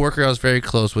a coworker I was very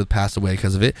close with pass away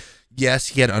because of it. Yes,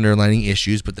 he had underlying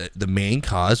issues, but the main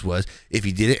cause was if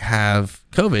he didn't have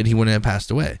COVID, he wouldn't have passed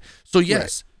away. So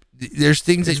yes. Right. There's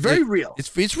things it's very real.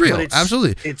 It's real.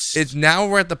 Absolutely. It's now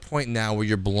we're at the point now where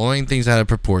you're blowing things out of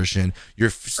proportion. You're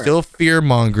still fear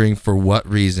mongering for what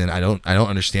reason? I don't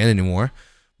understand anymore.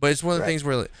 But it's one of the things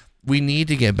where we need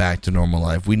to get back to normal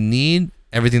life. We need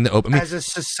everything to open. As a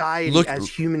society, as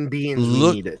human beings,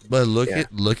 we need it. But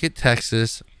look at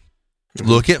Texas.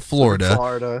 Look at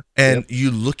Florida. And you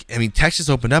look. I mean, Texas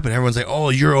opened up, and everyone's like, "Oh,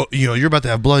 you're about to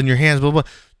have blood in your hands." Blah blah.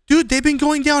 Dude, they've been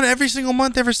going down every single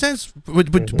month ever since.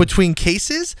 Between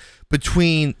cases,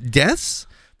 between deaths,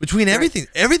 between everything,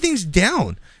 everything's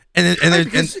down.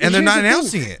 they're not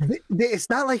announcing it. It's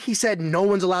not like he said no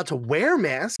one's allowed to wear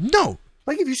masks. No.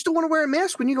 Like if you still want to wear a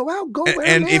mask when you go out, go wear a mask.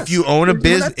 And if you own a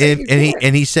business,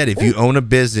 and he said if you own a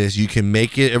business, you can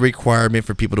make it a requirement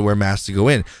for people to wear masks to go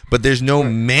in. But there's no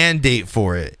mandate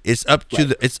for it. It's up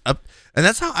to and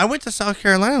that's how I went to South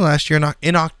Carolina last year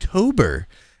in October,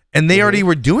 and they already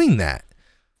were doing that.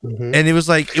 And it was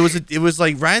like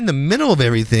right in the middle of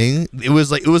everything.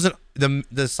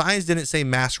 The signs didn't say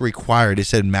mask required. It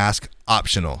said mask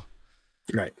optional.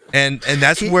 Right. And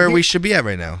that's where we should be at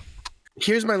right now.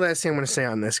 Here's my last thing I'm going to say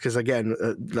on this, because again,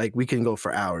 like we can go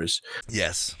for hours.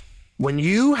 Yes. When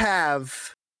you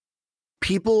have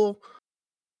people,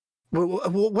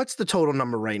 what's the total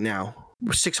number right now?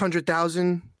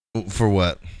 600,000 for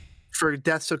what? For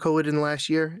deaths of COVID in the last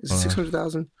year? Is it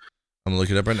 600,000? I'm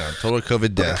looking it up right now. Total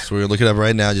COVID deaths. We're looking it up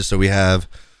right now just so we have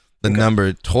the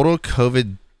number. Total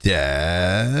COVID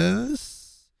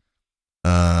deaths.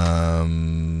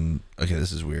 Okay,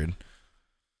 this is weird.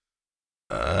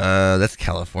 That's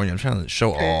California. I'm trying to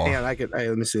show all. Yeah,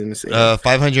 let me see.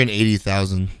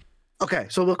 580,000. Okay,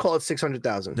 so we'll call it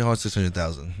 600,000. No, it's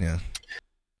 600,000. Yeah.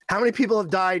 How many people have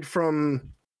died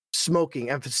from smoking,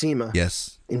 emphysema?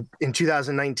 Yes. In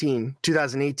 2019,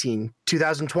 2018,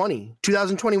 2020,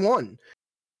 2021.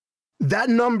 That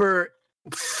number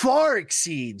far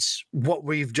exceeds what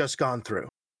we've just gone through.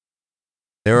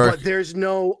 But there's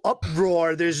no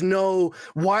uproar. There's no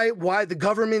why the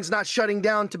government's not shutting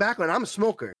down tobacco. And I'm a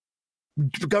smoker.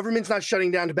 The government's not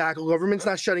shutting down tobacco. Government's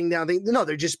not shutting down.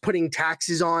 They're just putting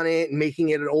taxes on it and making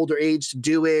it an older age to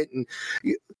do it. And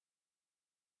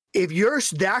if you're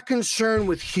that concerned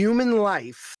with human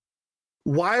life,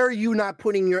 why are you not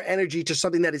putting your energy to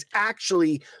something that is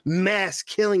actually mass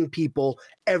killing people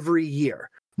every year?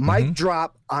 Mic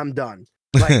drop. I'm done.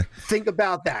 Like, think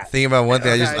about that. Think about one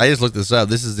thing. I just looked this up.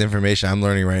 This is the information I'm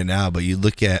learning right now. But you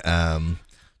look at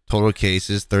total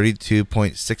cases,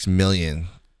 32.6 million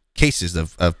cases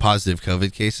of positive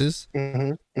COVID cases.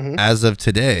 As of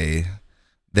today,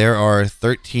 there are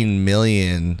 13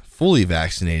 million fully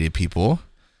vaccinated people.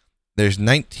 There's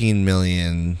 19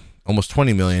 million, almost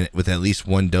 20 million with at least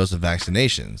one dose of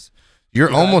vaccinations.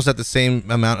 You're almost at the same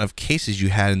amount of cases you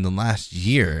had in the last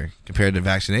year compared to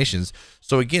vaccinations.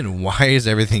 So again, why is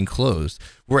everything closed?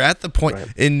 We're at the point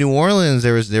in New Orleans.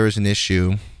 There was an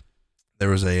issue. There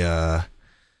was an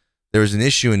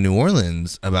issue in New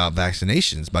Orleans about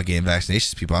vaccinations, about getting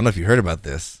vaccinations. People, I don't know if you heard about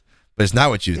this, but it's not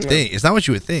what you would think. It's not what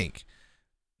you would think.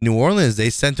 New Orleans, they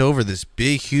sent over this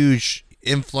big, huge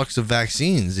influx of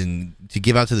vaccines and to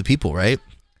give out to the people. Right?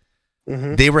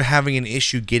 They were having an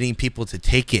issue getting people to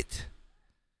take it.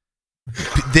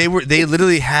 They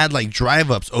literally had like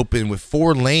drive-ups open with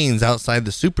 4 lanes outside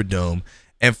the Superdome,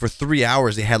 and for 3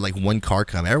 hours they had like one car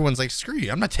come. Everyone's like, "Screw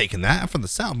you! I'm not taking that. I'm from the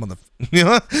South,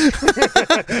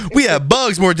 we have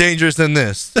bugs more dangerous than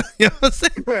this." You know what I'm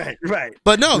saying? Right.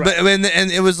 But no, but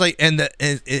and it was like, and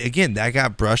again, that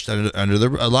got brushed under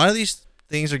the. A lot of these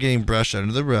things are getting brushed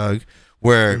under the rug,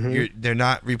 where they're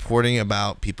not reporting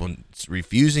about people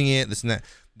refusing it. This and that.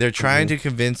 They're trying to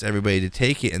convince everybody to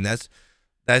take it, and that's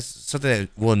something that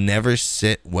will never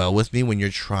sit well with me when you're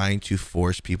trying to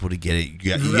force people to get it.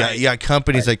 You got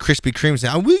companies like Krispy Kreme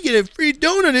saying, "We get a free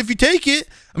donut if you take it."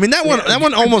 I mean, that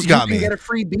one almost got me. You can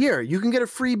get a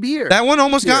free beer. That one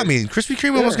almost got me. Krispy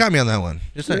Kreme almost got me on that one.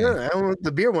 Just saying. Yeah,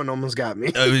 the beer one almost got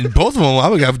me. Both of them, I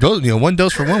would have one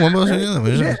dose for one dose for the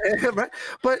other. Right.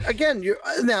 But again,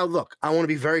 now look, I want to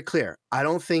be very clear. I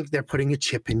don't think they're putting a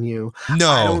chip in you.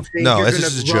 No, it's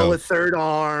just a joke. A third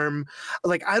arm.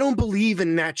 Like, I don't believe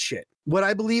in that shit. What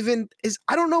I believe in is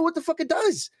I don't know what the fuck it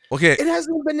does. Okay, it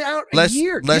hasn't been out a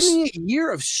year. Give me a year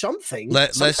of something.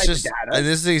 Let's just. And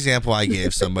this is the example I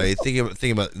gave somebody. think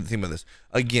about this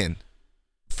again.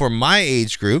 For my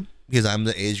age group, because I'm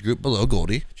the age group below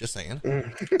Goldie. Just saying.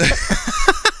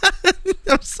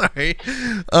 I'm sorry,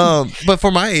 but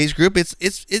for my age group, it's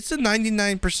a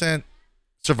 99%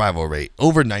 survival rate,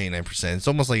 over 99%. It's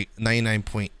almost like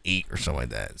 99.8 or something like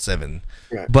that, 7.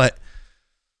 Right. But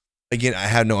again, I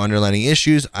have no underlying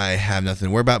issues. I have nothing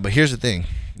to worry about. But here's the thing.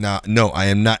 Now, no, I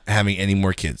am not having any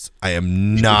more kids. I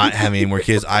am not having any more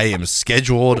kids. I am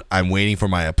scheduled. I'm waiting for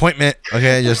my appointment.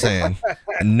 Okay, just saying.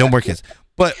 No more kids.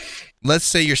 But let's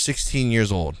say you're 16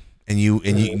 years old and you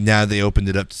now they opened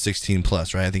it up to 16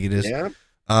 plus, right? I think it is. Yeah.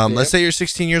 Let's say you're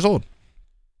 16 years old.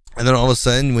 And then all of a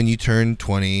sudden, when you turn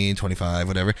 20, 25,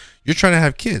 whatever, you're trying to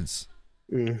have kids.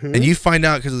 And you find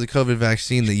out because of the COVID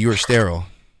vaccine that you are sterile.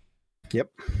 Yep.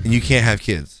 And you can't have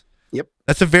kids. Yep.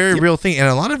 That's a very real thing. And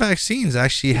a lot of vaccines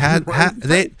actually a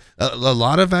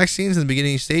lot of vaccines in the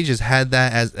beginning stages had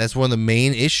that as one of the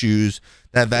main issues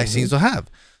that vaccines will have.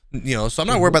 So I'm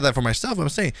not worried about that for myself. I'm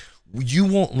saying you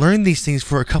won't learn these things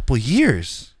for a couple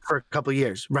years.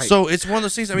 Right? So it's one of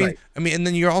those things. Right. And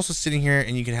then you're also sitting here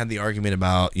and you can have the argument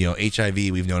about HIV.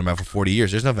 We've known about for 40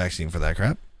 years. There's no vaccine for that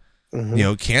crap.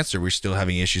 Cancer. We're still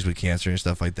having issues with cancer and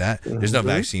stuff like that. There's no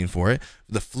vaccine for it.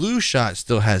 The flu shot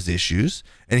still has issues,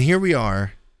 and here we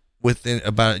are, within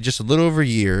about just a little over a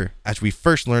year after we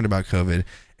first learned about COVID,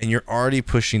 and you're already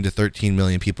pushing to 13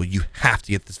 million people. You have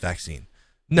to get this vaccine.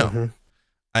 No,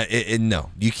 no,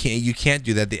 you can't. You can't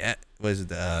do that. The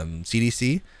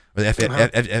CDC or the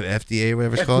FDA,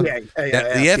 whatever it's called. The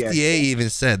FDA even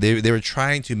said they were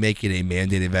trying to make it a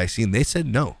mandated vaccine. They said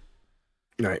no.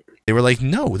 Right. They were like,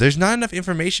 no, there's not enough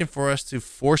information for us to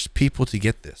force people to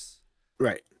get this.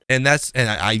 Right. And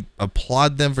I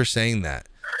applaud them for saying that.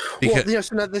 Because,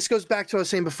 so now this goes back to what I was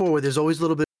saying before, where there's always a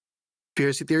little bit of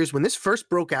conspiracy theories. When this first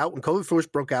broke out, when COVID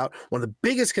first broke out, one of the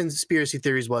biggest conspiracy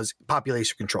theories was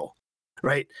population control.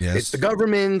 Right. Yes. It's the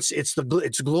governments. It's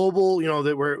global.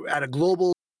 That we're at a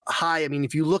global high. I mean,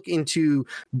 if you look into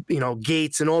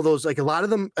Gates and all those, like a lot of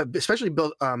them, especially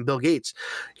Bill Gates,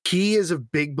 he is a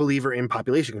big believer in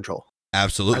population control.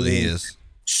 Absolutely, he is.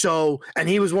 So, and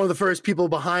he was one of the first people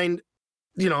behind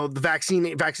the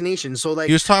vaccination. So, like,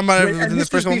 he was talking about it within the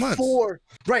first couple months.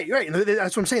 Right.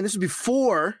 That's what I'm saying. This is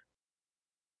before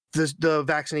the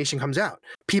vaccination comes out.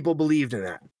 People believed in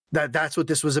that. That's what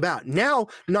this was about. Now,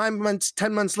 9 months,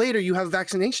 10 months later, you have a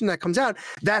vaccination that comes out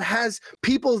that has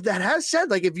people that has said,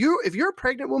 like, if you're a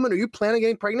pregnant woman or you plan on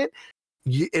getting pregnant,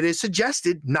 it is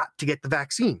suggested not to get the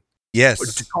vaccine. Yes. Or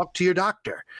to talk to your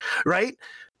doctor, right?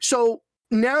 So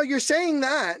now you're saying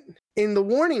that in the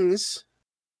warnings,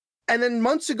 and then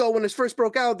months ago when this first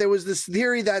broke out, there was this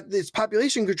theory that it's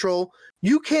population control.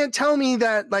 You can't tell me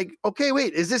that, like, okay,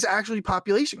 wait, is this actually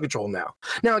population control now?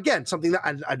 Now, again, something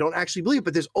that I don't actually believe,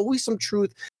 but there's always some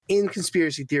truth in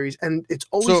conspiracy theories, and it's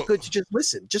always good to just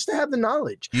listen, just to have the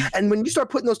knowledge. And when you start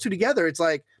putting those two together, it's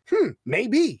like,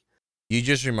 maybe. You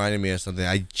just reminded me of something.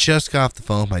 I just got off the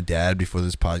phone with my dad before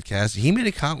this podcast. He made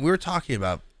a comment. We were talking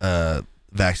about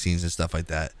vaccines and stuff like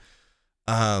that.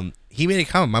 He made a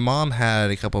comment. My mom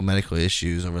had a couple of medical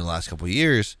issues over the last couple of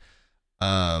years.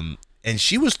 And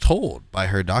she was told by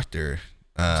her doctor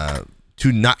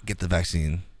to not get the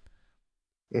vaccine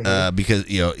because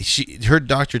her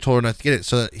doctor told her not to get it.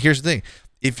 So here's the thing: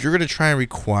 if you're gonna try and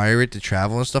require it to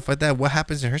travel and stuff like that, what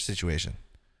happens in her situation?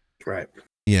 Right.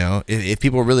 If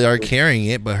people really are carrying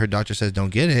it, but her doctor says don't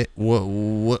get it,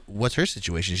 what's her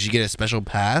situation? Does she get a special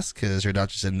pass because her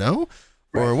doctor said no,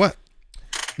 or what?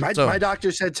 My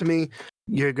doctor said to me,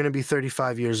 "You're gonna be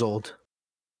 35 years old.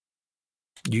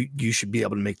 You should be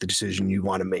able to make the decision you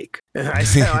want to make." And I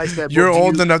said you're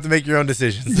old enough to make your own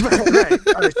decisions. Right.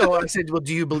 So I said, well,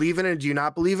 do you believe in it? Do you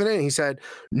not believe in it? And he said,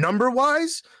 number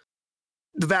wise,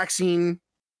 the vaccine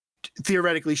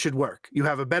theoretically should work. You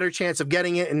have a better chance of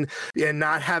getting it and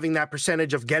not having that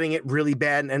percentage of getting it really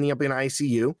bad and ending up in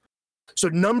ICU. So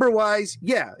number wise,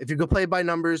 yeah, if you go play by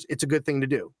numbers, it's a good thing to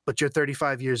do. But you're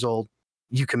 35 years old.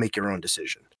 You can make your own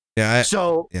decision. Yeah.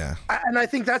 And I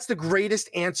think that's the greatest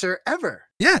answer ever.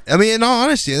 Yeah. I mean, in all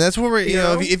honesty, that's what we're,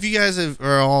 if you guys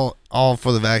are all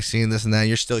for the vaccine, this and that,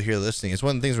 you're still here listening. It's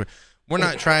one of the things we're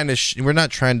not trying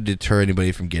to deter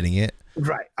anybody from getting it.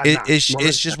 Right.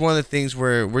 It's just one of the things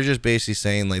where we're just basically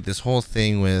saying, like, this whole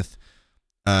thing with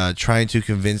trying to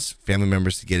convince family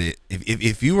members to get it.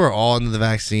 If you are all into the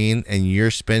vaccine and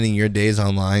you're spending your days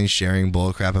online sharing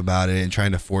bullcrap about it and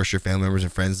trying to force your family members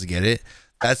and friends to get it,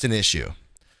 that's an issue.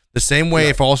 The same way,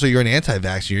 if also you're an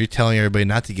anti-vaxxer, you're telling everybody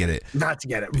not to get it.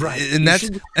 Right? And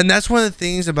that's one of the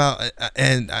things about,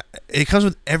 and it comes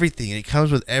with everything. It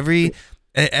comes with every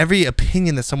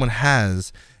opinion that someone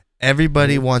has.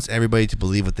 Everybody wants everybody to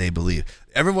believe what they believe.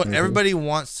 Everybody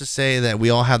wants to say that we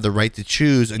all have the right to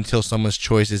choose until someone's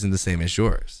choice isn't the same as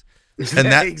yours. And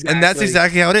that's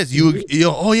exactly how it is. You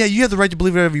have the right to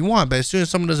believe whatever you want, but as soon as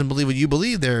someone doesn't believe what you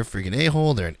believe, they're a freaking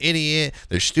a-hole, they're an idiot,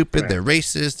 they're stupid, they're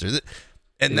racist,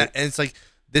 and it's like,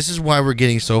 this is why we're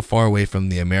getting so far away from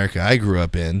the America I grew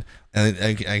up in, and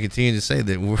I continue to say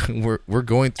that we're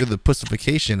going through the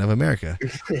pussification of America.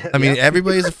 I mean,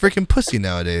 everybody's a freaking pussy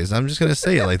nowadays. I'm just gonna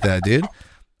say it like that, dude.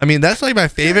 I mean, that's like my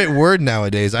favorite word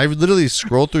nowadays. I literally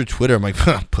scroll through Twitter. I'm like,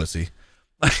 pussy.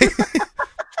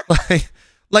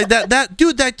 like that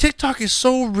dude. That TikTok is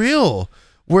so real.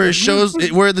 Where it shows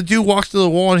where the dude walks to the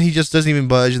wall and he just doesn't even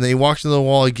budge, and then he walks to the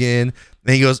wall again.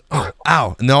 And he goes, oh,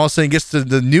 ow. And then all of a sudden he gets to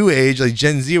the new age, like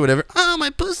Gen Z or whatever. Oh, my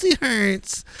pussy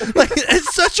hurts. Like,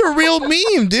 it's such a real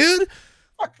meme, dude.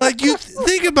 Like, you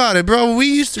think about it, bro. We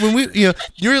used to,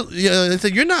 it's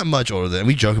like, you're not much older than,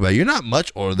 we joke about it. You're not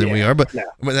much older than we are, but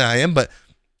I am. But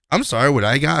I'm sorry, when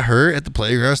I got hurt at the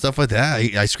playground, stuff like that,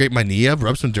 I scraped my knee up,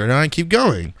 rubbed some dirt on, and keep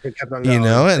going. It kept on You going.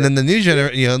 know, and then the new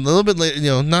generation, a little bit late,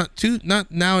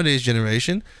 not nowadays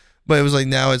generation, but it was like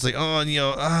now it's like, oh,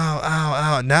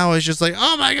 ow. Now it's just like,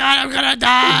 oh my God, I'm gonna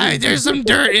die. There's some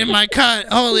dirt in my cut.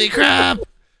 Holy crap.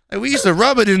 And we used to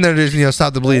rub it in there to,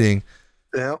 stop the bleeding.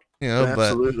 Yeah. But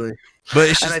Absolutely.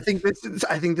 it's just, And I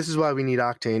think this is why we need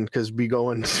Octane, because we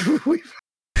go in. we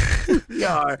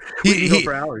can go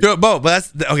for hours. But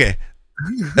that's okay.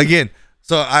 Again,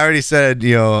 so I already said,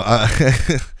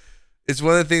 it's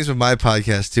one of the things with my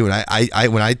podcast too. And I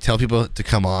when I tell people to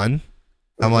come on,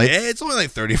 I'm like, hey, it's only like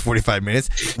 30 or 45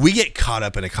 minutes. We get caught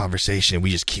up in a conversation.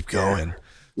 We just keep going.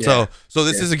 Yeah. So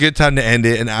this is a good time to end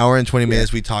it. An hour and 20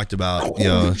 minutes we talked about,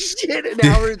 Shit, an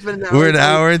hour. It's been an hour. We're an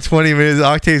hour and 20 minutes.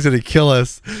 Octane's gonna kill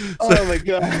us. Oh my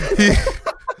God.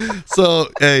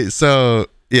 So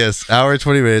yes, hour and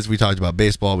 20 minutes. We talked about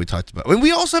baseball. We talked about.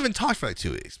 We also haven't talked for like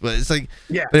 2 weeks, but it's like.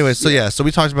 Yeah. But anyway, so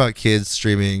we talked about kids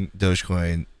streaming,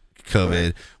 Dogecoin, COVID.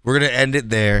 Right. We're gonna end it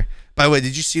there. By the way,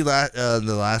 did you see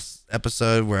the last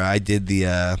episode where I did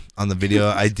the on the video?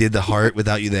 I did the heart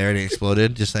without you there and it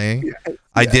exploded. Just saying,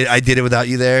 I did it without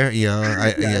you there.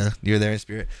 You're there in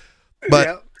spirit.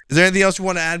 But is there anything else you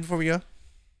want to add before we go?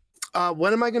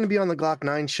 When am I going to be on the Glock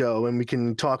 9 show and we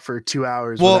can talk for 2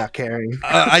 hours without caring?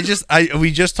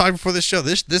 We just talked before the show.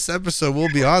 This episode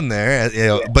will be on there,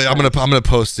 but I'm gonna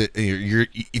post it.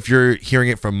 If you're hearing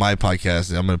it from my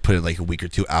podcast, I'm gonna put it like a week or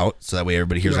two out, so that way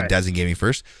everybody hears on Dads and Gaming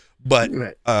first. But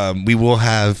we will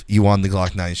have you on the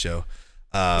Glock 9 show.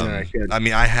 I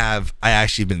mean, I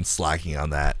actually been slacking on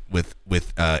that with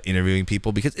interviewing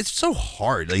people because it's so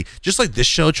hard. Like just like this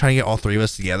show, trying to get all three of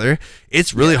us together,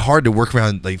 it's really hard to work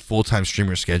around like full-time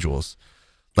streamer schedules.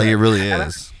 Like it really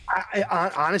is.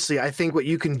 I honestly, I think what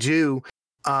you can do,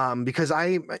 because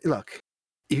I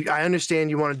understand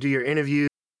you want to do your interview.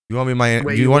 You want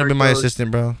to be my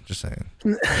assistant, bro? Just saying.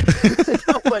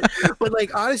 No, but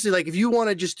like honestly, like if you want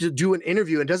to just do an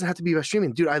interview, it doesn't have to be about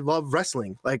streaming, dude. I love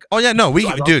wrestling. Like, oh yeah, no,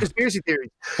 conspiracy theories.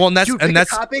 Well, and that's a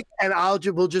topic, and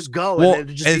we'll just go and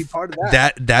just be part of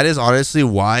that. That is honestly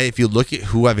why, if you look at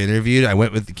who I've interviewed, I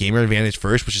went with the Gamer Advantage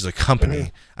first, which is a company.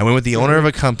 Mm-hmm. I went with the owner of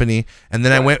a company, and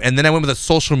then I went with a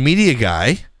social media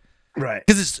guy. Right.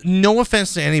 Because it's no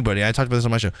offense to anybody. I talked about this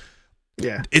on my show.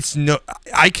 Yeah.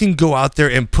 I can go out there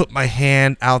and put my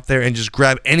hand out there and just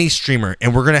grab any streamer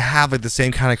and we're going to have like the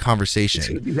same kind of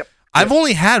conversation. Yep. I've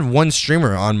only had one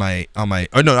streamer on my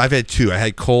I've had two. I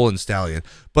had Cole and Stallion,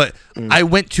 but I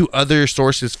went to other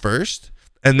sources first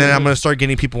and then I'm going to start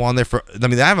getting people on there I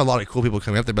have a lot of cool people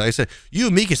coming up there, but like I said, you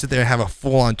and me can sit there and have a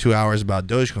full on 2 hours about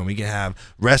Dogecoin. We can have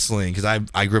wrestling because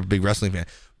I grew up a big wrestling fan.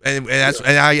 And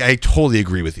I totally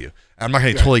agree with you. I'm not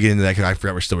going to totally get into that because I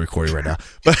forgot we're still recording right now.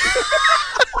 But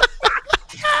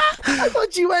I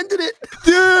thought you ended it,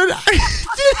 dude.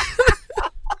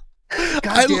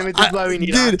 God damn it! That's why we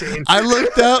need Octane. I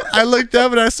looked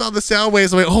up, and I saw the sound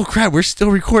waves. I'm like, oh crap, we're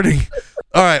still recording.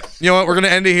 All right, you know what? We're gonna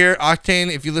end it here.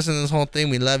 Octane, if you listen to this whole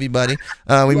thing, we love you, buddy.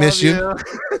 We miss you.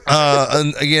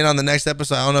 And again, on the next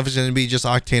episode, I don't know if it's gonna be just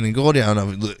Octane and Goldie. I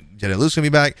don't know if Jedi Luke's gonna be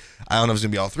back. I don't know if it's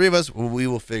gonna be all three of us. We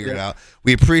will figure it out.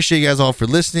 We appreciate you guys all for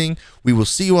listening. We will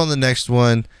see you on the next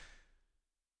one.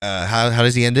 How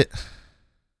does he end it?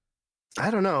 I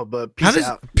don't know, but peace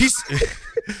out. Peace.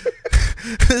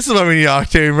 This is what we need,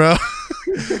 Octane, bro.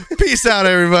 Peace out,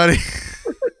 everybody.